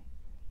dusty.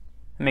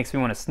 It makes me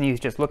want to sneeze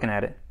just looking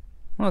at it.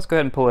 Well, let's go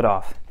ahead and pull it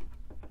off.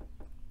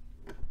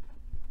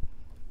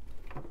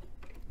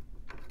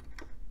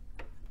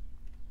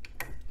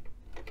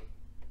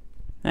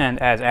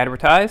 And as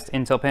advertised,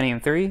 Intel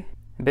Pentium 3,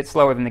 a bit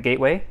slower than the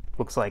Gateway,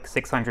 looks like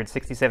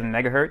 667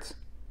 megahertz.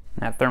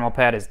 That thermal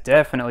pad has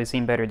definitely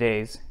seen better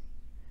days.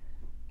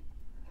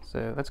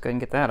 So let's go ahead and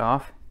get that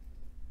off.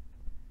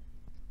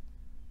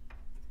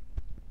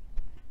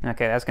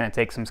 Okay, that's going to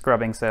take some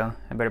scrubbing, so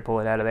I better pull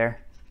it out of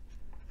there.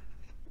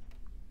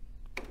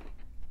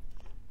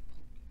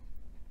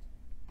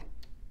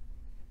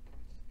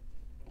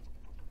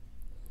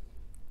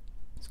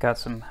 It's got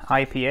some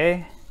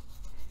IPA.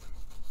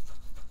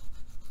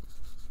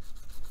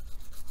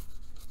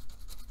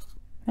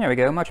 There we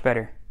go, much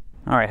better.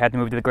 Alright, had to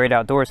move to the great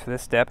outdoors for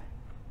this step.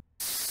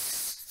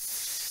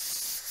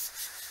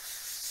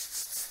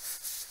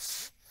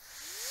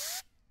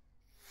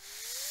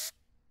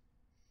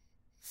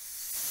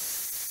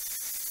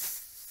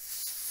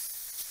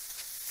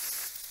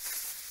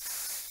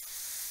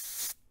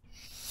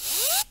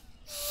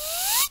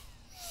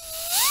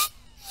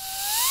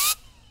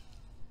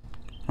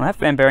 Well, that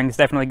fan bearing is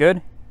definitely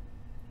good.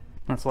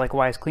 Let's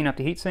likewise clean up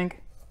the heatsink.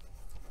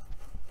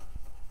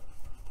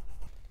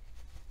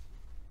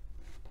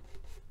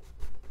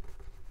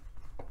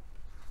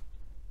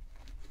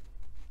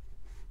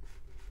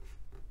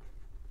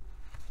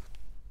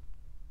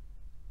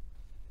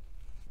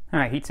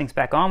 Alright, heatsink's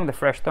back on with a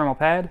fresh thermal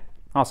pad.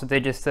 Also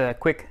did just a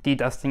quick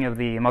de-dusting of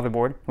the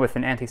motherboard with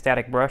an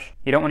anti-static brush.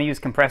 You don't want to use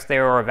compressed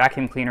air or a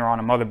vacuum cleaner on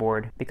a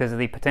motherboard because of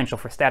the potential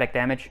for static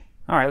damage.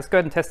 Alright, let's go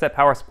ahead and test that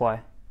power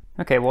supply.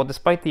 Okay, well,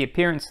 despite the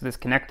appearance of this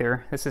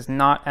connector, this is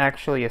not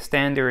actually a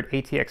standard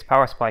ATX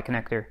power supply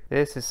connector.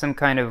 This is some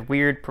kind of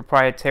weird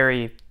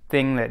proprietary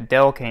thing that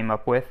Dell came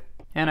up with.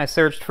 And I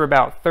searched for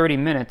about 30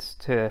 minutes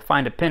to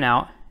find a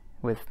pinout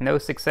with no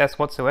success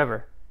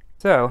whatsoever.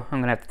 So, I'm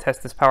going to have to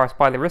test this power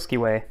supply the risky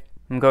way.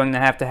 I'm going to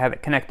have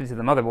it connected to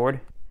the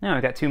motherboard. Now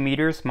I've got 2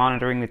 meters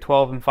monitoring the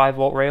 12 and 5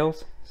 volt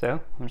rails,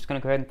 so I'm just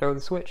going to go ahead and throw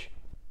the switch.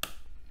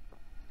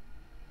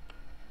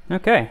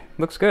 Okay,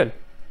 looks good.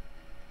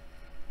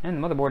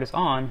 And the motherboard is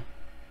on.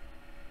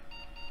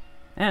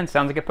 And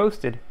sounds like it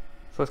posted.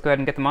 So let's go ahead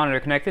and get the monitor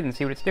connected and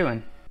see what it's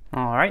doing.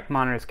 Alright,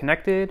 monitor is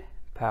connected,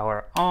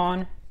 power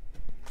on,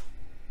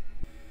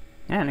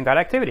 and it got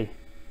activity.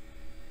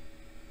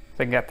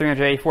 So I got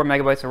 384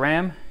 megabytes of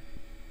RAM.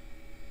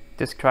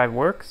 Disk drive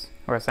works,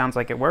 or it sounds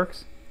like it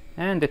works,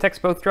 and detects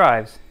both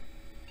drives.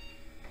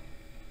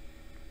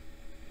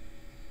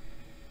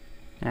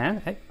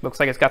 And it looks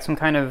like it's got some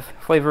kind of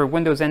flavor of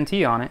Windows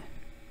NT on it.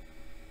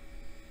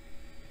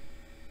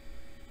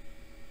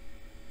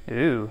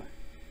 Ooh,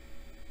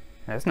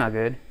 that's not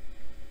good.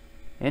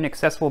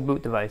 Inaccessible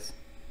boot device.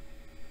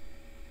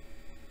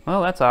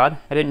 Well, that's odd.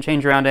 I didn't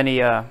change around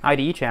any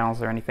IDE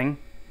channels or anything.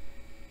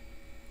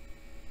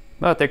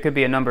 But there could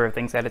be a number of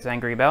things that it's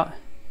angry about.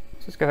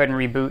 Let's just go ahead and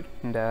reboot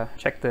and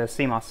check the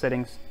CMOS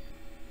settings.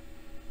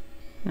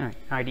 Alright,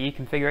 IDE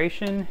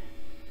configuration.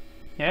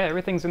 Yeah,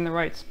 everything's in the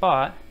right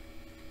spot.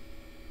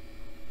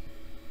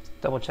 Let's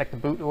double check the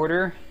boot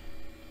order.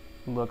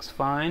 Looks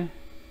fine.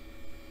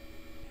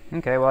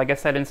 Okay, well I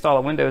guess that install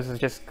of Windows is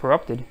just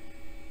corrupted.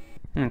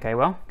 Okay,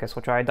 well, guess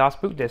we'll try a DOS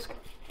boot disk.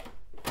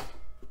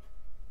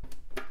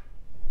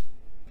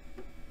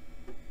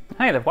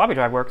 Hey, the floppy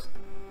drive works.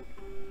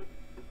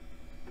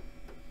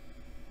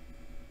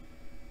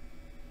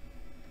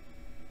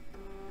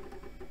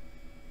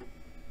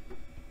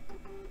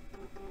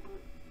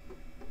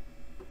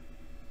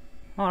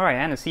 Alright,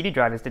 and a CD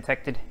drive is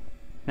detected.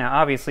 Now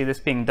obviously this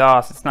being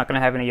DOS, it's not going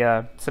to have any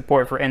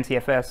support for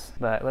NTFS,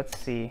 but let's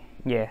see.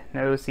 Yeah,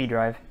 no C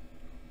drive.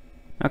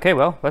 Okay,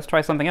 well, let's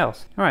try something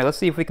else. Alright, let's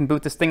see if we can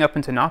boot this thing up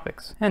into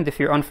Knoppix. And if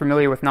you're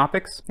unfamiliar with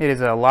Knoppix, it is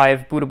a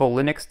live bootable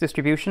Linux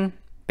distribution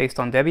based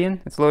on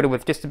Debian. It's loaded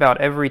with just about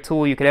every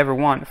tool you could ever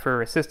want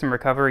for system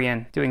recovery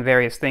and doing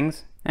various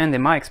things, and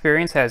in my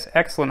experience has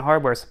excellent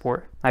hardware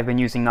support. I've been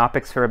using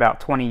Knoppix for about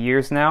 20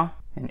 years now,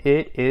 and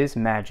it is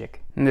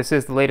magic. And this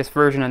is the latest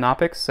version of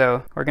Knoppix,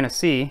 so we're going to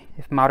see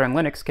if modern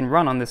Linux can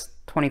run on this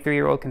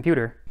 23-year-old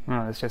computer.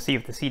 Well, let's just see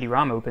if the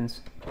CD-ROM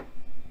opens.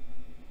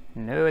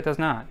 No, it does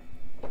not.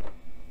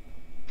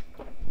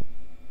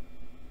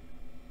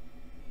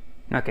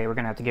 Okay, we're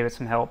going to have to give it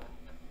some help.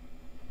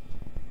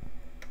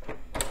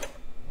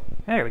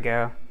 There we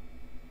go.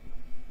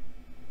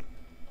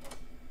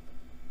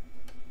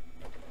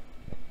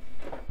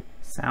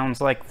 Sounds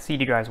like the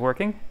CD drive's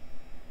working.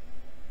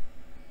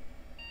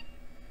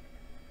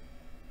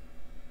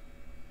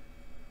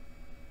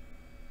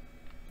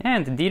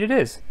 And indeed it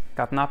is.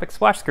 Got the Knoppix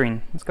splash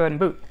screen. Let's go ahead and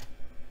boot.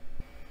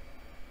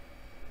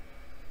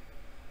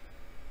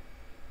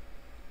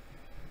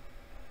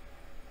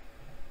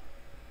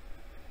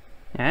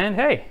 And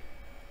hey,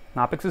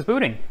 Knoppix is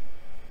booting.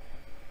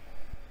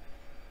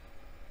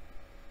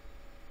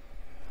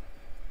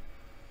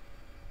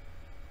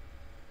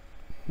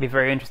 Be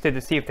very interested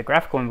to see if the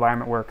graphical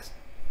environment works.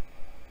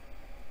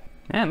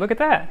 And look at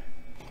that!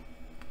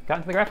 Got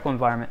into the graphical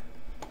environment.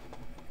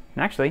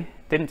 And actually,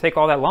 didn't take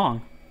all that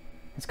long.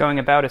 It's going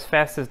about as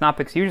fast as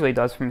Knoppix usually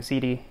does from a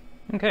CD.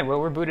 Okay, well,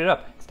 we're booted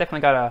up. It's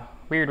definitely got a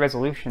weird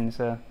resolution,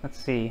 so let's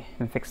see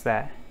and fix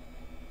that.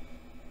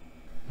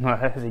 Well,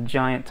 that is a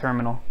giant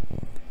terminal.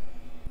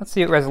 Let's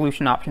see what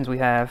resolution options we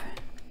have.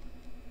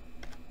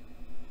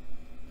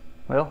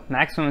 Well,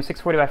 maximum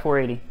 640 by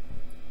 480.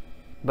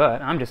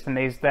 But I'm just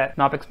amazed that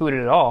Knoppix booted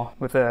at all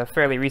with a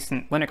fairly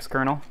recent Linux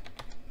kernel.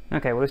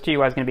 Okay, well this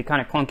GUI is going to be kind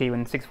of clunky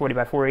when 640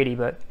 by 480,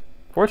 but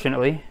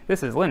fortunately,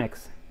 this is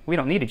Linux. We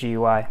don't need a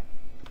GUI.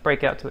 Let's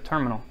break out to a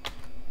terminal.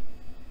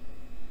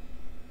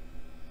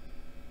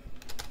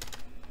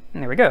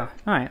 And there we go.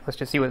 Alright, let's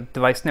just see what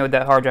device node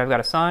that hard drive got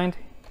assigned.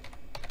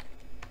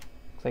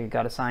 Looks like it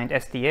got assigned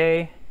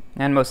SDA.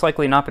 And most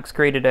likely Knoppix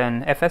created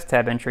an FS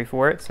tab entry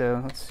for it,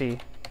 so let's see.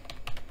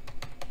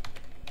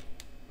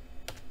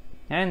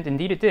 And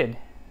indeed it did.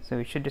 So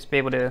we should just be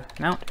able to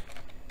mount.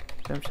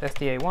 Search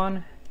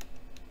SDA1.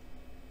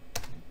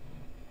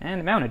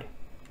 And mounted.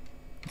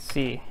 Let's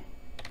see.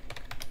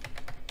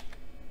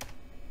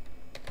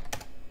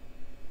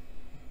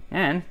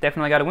 And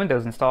definitely got a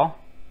Windows install.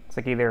 It's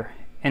like either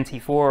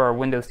NT4 or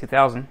Windows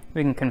 2000.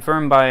 We can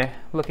confirm by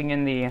looking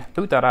in the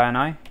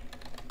boot.ini.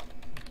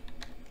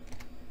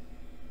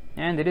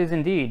 And it is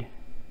indeed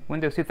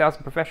Windows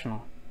 2000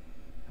 Professional.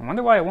 I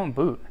wonder why it won't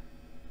boot.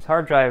 This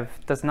hard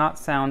drive does not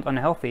sound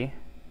unhealthy.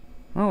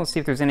 Well, let's see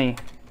if there's any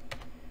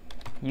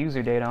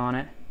user data on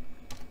it.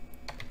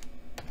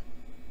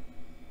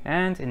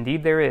 And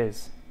indeed there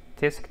is.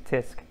 Tisk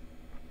tisk.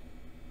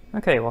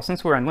 Okay, well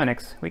since we're on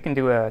Linux, we can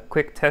do a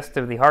quick test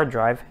of the hard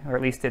drive, or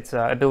at least its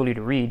ability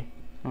to read.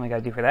 All I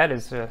gotta do for that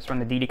is just run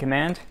the dd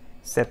command,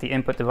 set the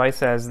input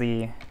device as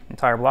the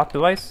entire block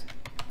device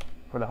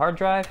for the hard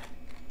drive,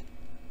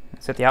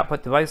 set the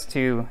output device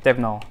to dev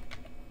null,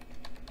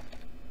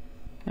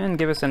 and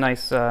give us a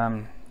nice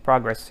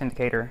progress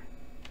indicator.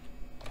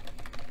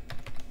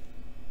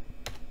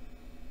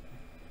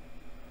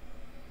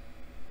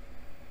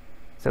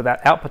 So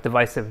that output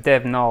device of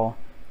dev null,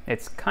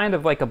 it's kind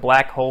of like a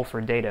black hole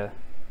for data.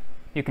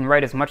 You can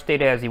write as much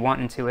data as you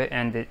want into it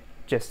and it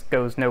just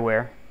goes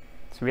nowhere.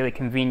 It's a really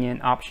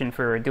convenient option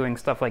for doing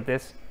stuff like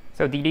this.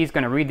 So DD is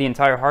going to read the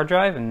entire hard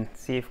drive and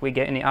see if we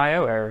get any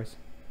I/O errors.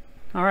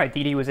 Alright,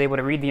 DD was able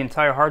to read the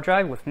entire hard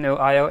drive with no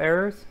I/O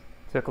errors.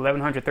 Took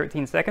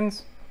 1113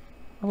 seconds.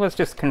 Well, let's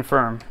just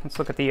confirm. Let's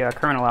look at the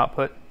kernel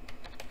output.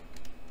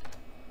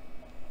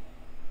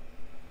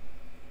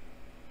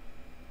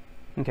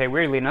 Okay,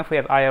 weirdly enough, we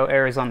have I/O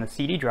errors on the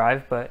CD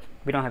drive, but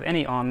we don't have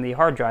any on the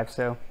hard drive,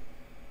 so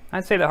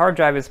I'd say the hard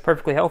drive is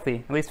perfectly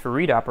healthy, at least for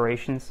read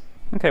operations.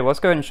 Okay, well, let's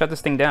go ahead and shut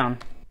this thing down.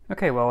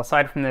 Okay, well,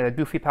 aside from the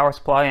goofy power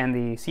supply and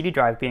the CD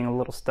drive being a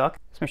little stuck,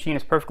 this machine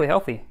is perfectly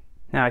healthy.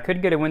 Now, I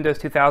could get a Windows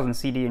 2000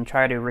 CD and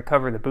try to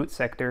recover the boot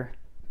sector,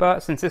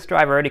 but since this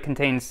drive already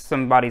contains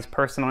somebody's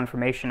personal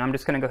information, I'm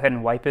just going to go ahead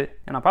and wipe it,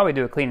 and I'll probably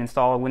do a clean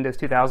install of Windows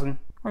 2000.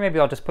 Or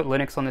maybe I'll just put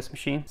Linux on this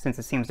machine, since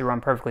it seems to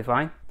run perfectly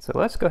fine. So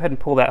let's go ahead and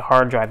pull that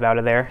hard drive out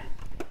of there.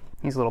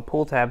 These little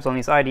pull tabs on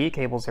these IDE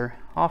cables are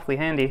awfully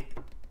handy.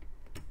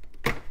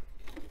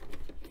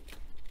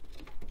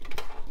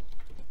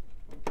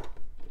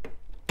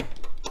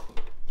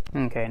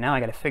 Okay, now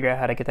I gotta figure out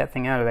how to get that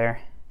thing out of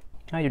there.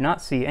 I do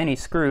not see any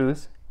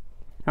screws.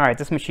 Alright,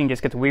 this machine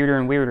just gets weirder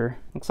and weirder.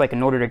 Looks like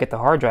in order to get the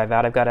hard drive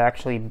out, I've got to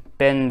actually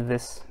bend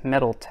this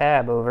metal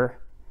tab over.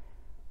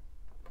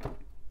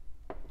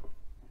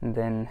 And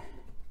then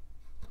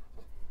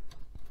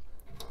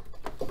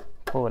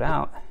pull it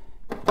out.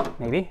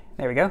 Maybe.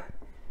 There we go.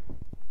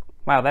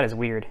 Wow, that is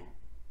weird.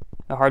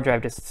 The hard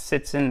drive just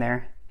sits in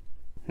there.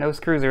 No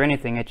screws or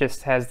anything, it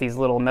just has these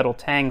little metal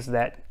tangs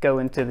that go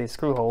into the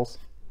screw holes.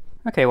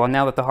 Okay, well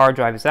now that the hard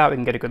drive is out, we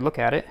can get a good look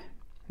at it.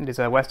 It is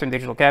a Western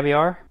Digital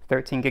Caviar,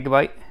 13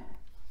 gigabyte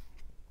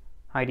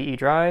IDE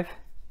drive.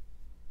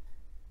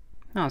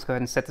 Now let's go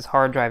ahead and set this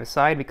hard drive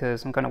aside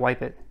because I'm going to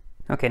wipe it.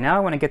 Okay, now I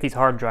want to get these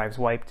hard drives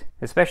wiped,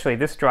 especially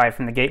this drive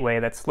from the gateway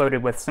that's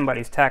loaded with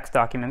somebody's tax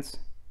documents.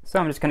 So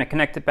I'm just going to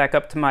connect it back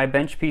up to my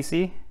bench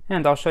PC,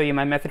 and I'll show you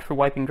my method for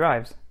wiping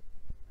drives.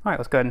 Alright,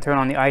 let's go ahead and turn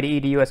on the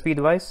IDE to USB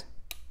device.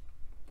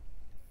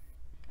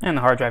 And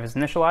the hard drive is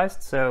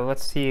initialized, so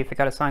let's see if it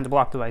got assigned to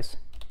block device.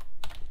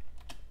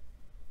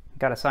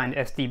 Got assigned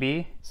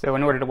SDB, so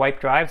in order to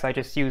wipe drives I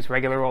just use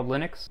regular old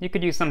Linux. You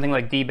could use something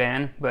like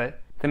dban,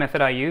 but the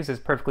method I use is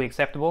perfectly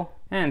acceptable,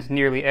 and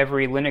nearly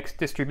every Linux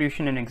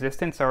distribution in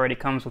existence already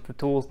comes with the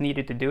tools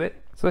needed to do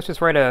it. So let's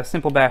just write a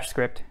simple bash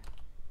script.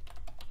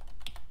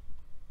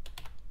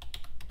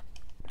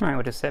 Alright,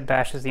 we'll just set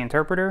bash as the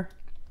interpreter.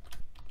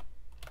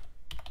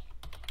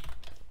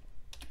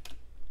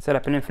 Set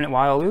up an infinite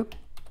while loop.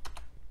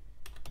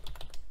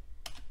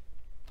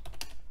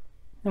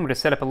 And we'll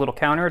just set up a little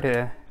counter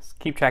to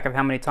keep track of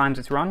how many times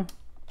it's run.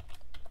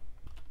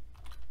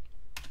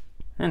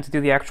 And to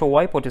do the actual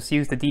wipe, we'll just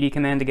use the dd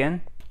command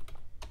again.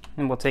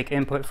 And we'll take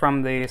input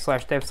from the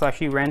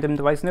 /dev/u random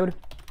device node.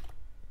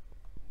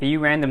 The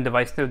urandom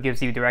device node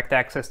gives you direct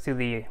access to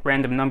the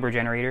random number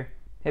generator.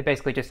 It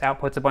basically just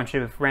outputs a bunch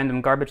of random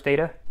garbage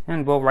data,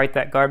 and we'll write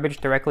that garbage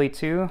directly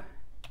to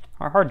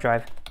our hard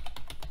drive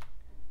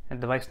at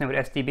device node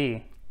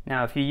SDB.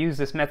 Now, if you use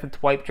this method to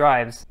wipe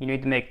drives, you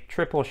need to make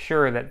triple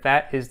sure that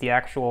that is the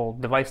actual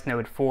device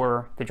node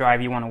for the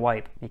drive you want to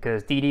wipe,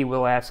 because DD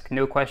will ask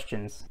no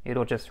questions.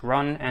 It'll just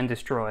run and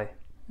destroy.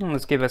 And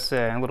let's give us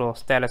a little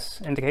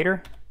status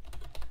indicator.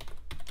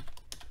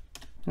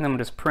 And then we'll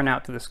just print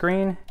out to the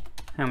screen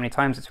how many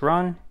times it's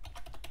run.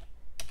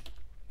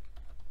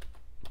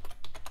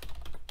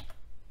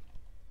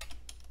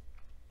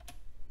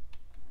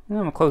 And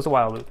then we'll close the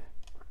while loop.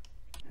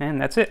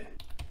 And that's it.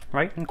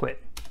 Write and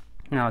quit.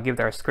 Now I'll give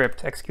our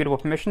script executable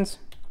permissions.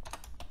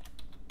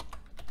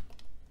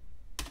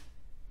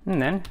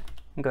 And then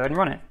go ahead and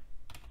run it.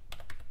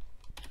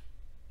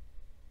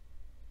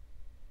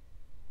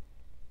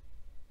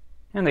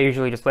 And I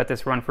usually just let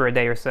this run for a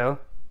day or so.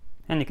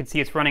 And you can see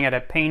it's running at a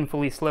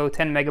painfully slow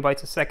 10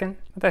 megabytes a second.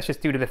 But that's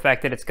just due to the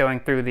fact that it's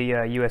going through the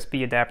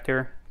USB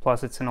adapter,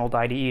 plus it's an old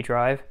IDE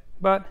drive.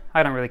 But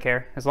I don't really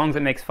care. As long as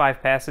it makes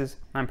 5 passes,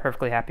 I'm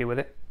perfectly happy with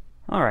it.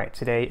 Alright,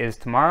 today is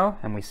tomorrow,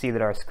 and we see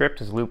that our script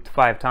is looped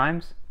 5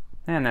 times.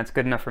 And that's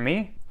good enough for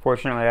me.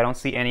 Fortunately, I don't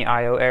see any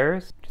I/O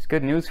errors, which is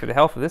good news for the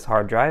health of this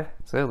hard drive.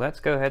 So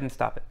let's go ahead and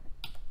stop it.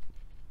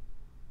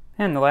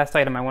 And the last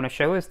item I want to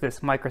show is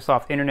this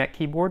Microsoft Internet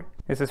keyboard.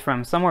 This is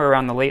from somewhere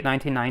around the late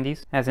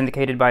 1990s, as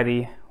indicated by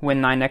the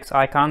Win9X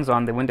icons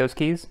on the Windows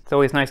keys. It's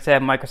always nice to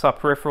have Microsoft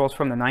peripherals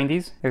from the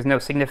 90s. There's no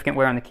significant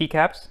wear on the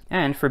keycaps,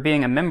 and for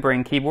being a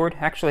membrane keyboard,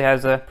 actually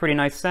has a pretty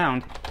nice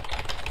sound.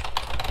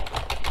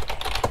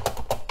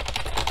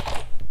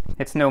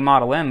 It's no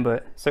Model M,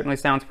 but certainly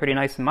sounds pretty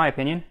nice in my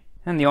opinion.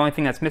 And the only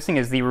thing that's missing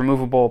is the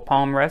removable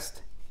palm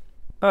rest.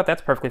 But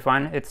that's perfectly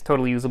fine. It's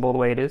totally usable the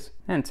way it is.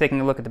 And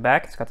taking a look at the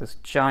back, it's got this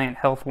giant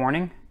health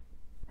warning.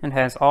 And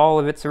has all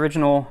of its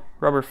original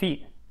rubber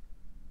feet.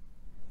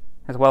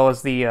 As well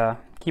as the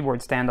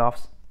keyboard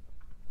standoffs.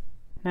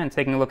 And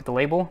taking a look at the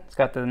label, it's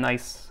got the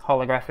nice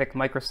holographic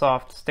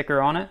Microsoft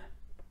sticker on it.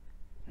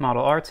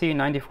 Model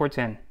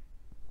RT9410.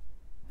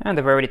 And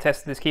I've already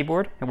tested this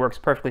keyboard. It works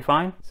perfectly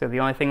fine, so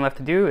the only thing left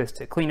to do is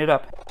to clean it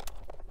up.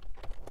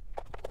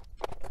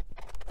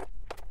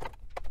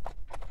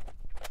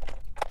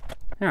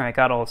 Alright,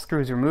 got all the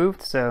screws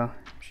removed, so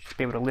I should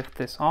be able to lift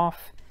this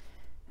off,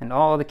 and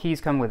all the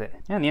keys come with it.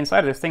 And the inside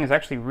of this thing is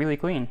actually really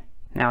clean.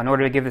 Now, in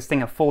order to give this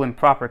thing a full and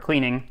proper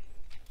cleaning,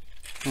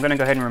 I'm going to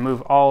go ahead and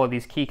remove all of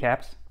these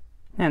keycaps.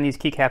 And these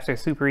keycaps are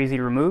super easy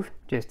to remove.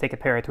 Just take a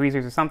pair of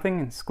tweezers or something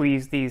and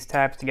squeeze these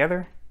tabs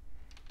together,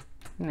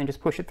 and then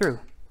just push it through.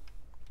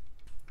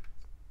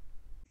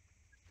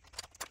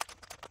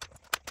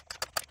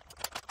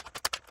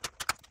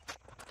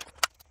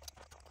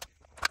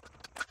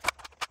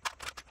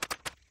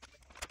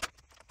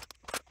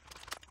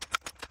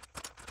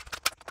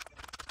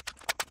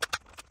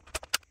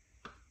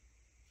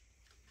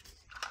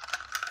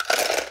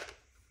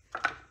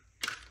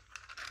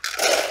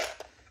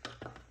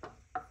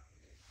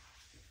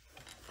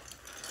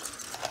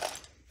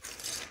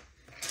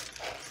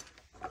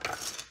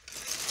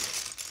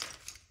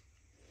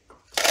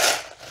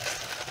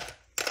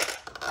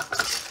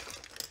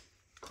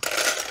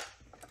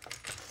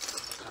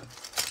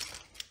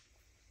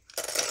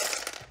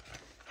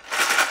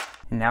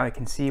 And now I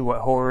can see what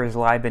horrors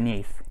lie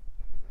beneath.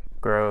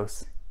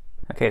 Gross.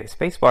 Okay, the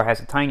spacebar has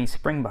a tiny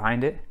spring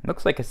behind it.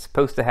 Looks like it's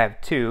supposed to have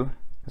 2,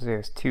 because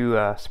there's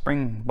 2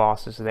 spring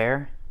bosses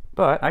there.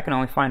 But I can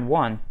only find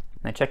 1. And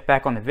I checked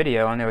back on the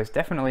video and there was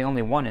definitely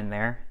only 1 in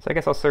there. So I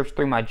guess I'll search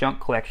through my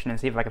junk collection and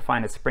see if I can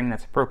find a spring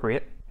that's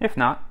appropriate. If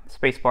not, the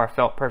spacebar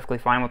felt perfectly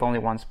fine with only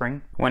 1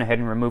 spring. Went ahead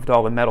and removed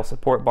all the metal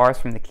support bars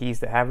from the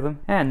keys that have them.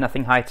 And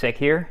nothing high-tech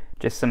here.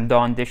 Just some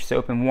Dawn dish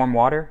soap and warm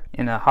water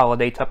in a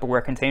holiday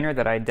Tupperware container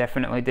that I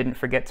definitely didn't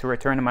forget to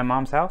return to my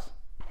mom's house.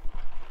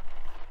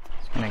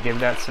 Just gonna give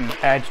that some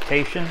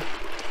agitation.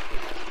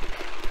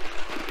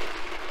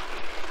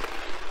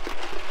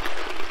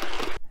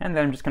 and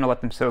then I'm just going to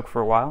let them soak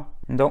for a while.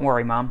 And don't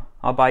worry, Mom,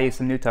 I'll buy you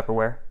some new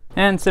Tupperware.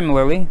 And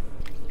similarly,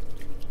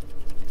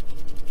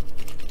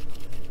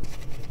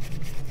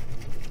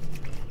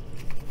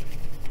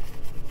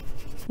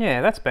 yeah,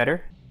 that's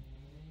better.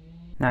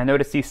 Now I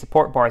noticed these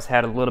support bars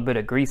had a little bit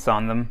of grease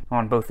on them,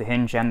 on both the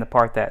hinge and the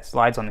part that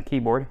slides on the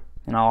keyboard.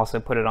 And I'll also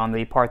put it on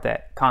the part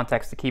that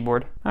contacts the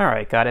keyboard.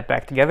 Alright, got it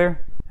back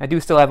together. I do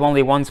still have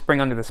only one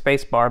spring under the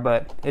space bar,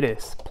 but it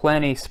is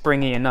plenty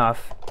springy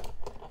enough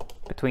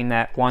between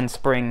that one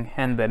spring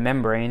and the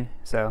membrane,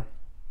 so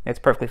it's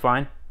perfectly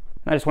fine.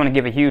 I just want to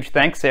give a huge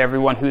thanks to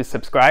everyone who's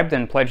subscribed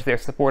and pledged their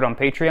support on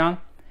Patreon.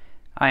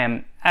 I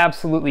am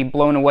absolutely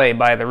blown away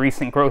by the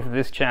recent growth of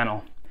this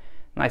channel.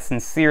 I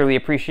sincerely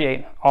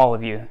appreciate all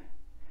of you.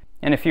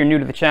 And if you're new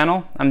to the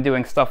channel, I'm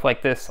doing stuff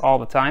like this all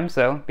the time,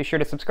 so be sure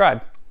to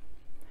subscribe.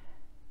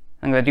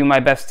 I'm going to do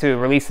my best to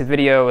release a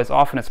video as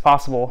often as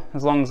possible,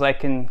 as long as I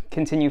can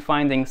continue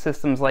finding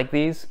systems like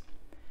these.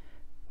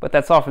 But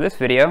that's all for this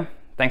video.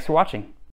 Thanks for watching.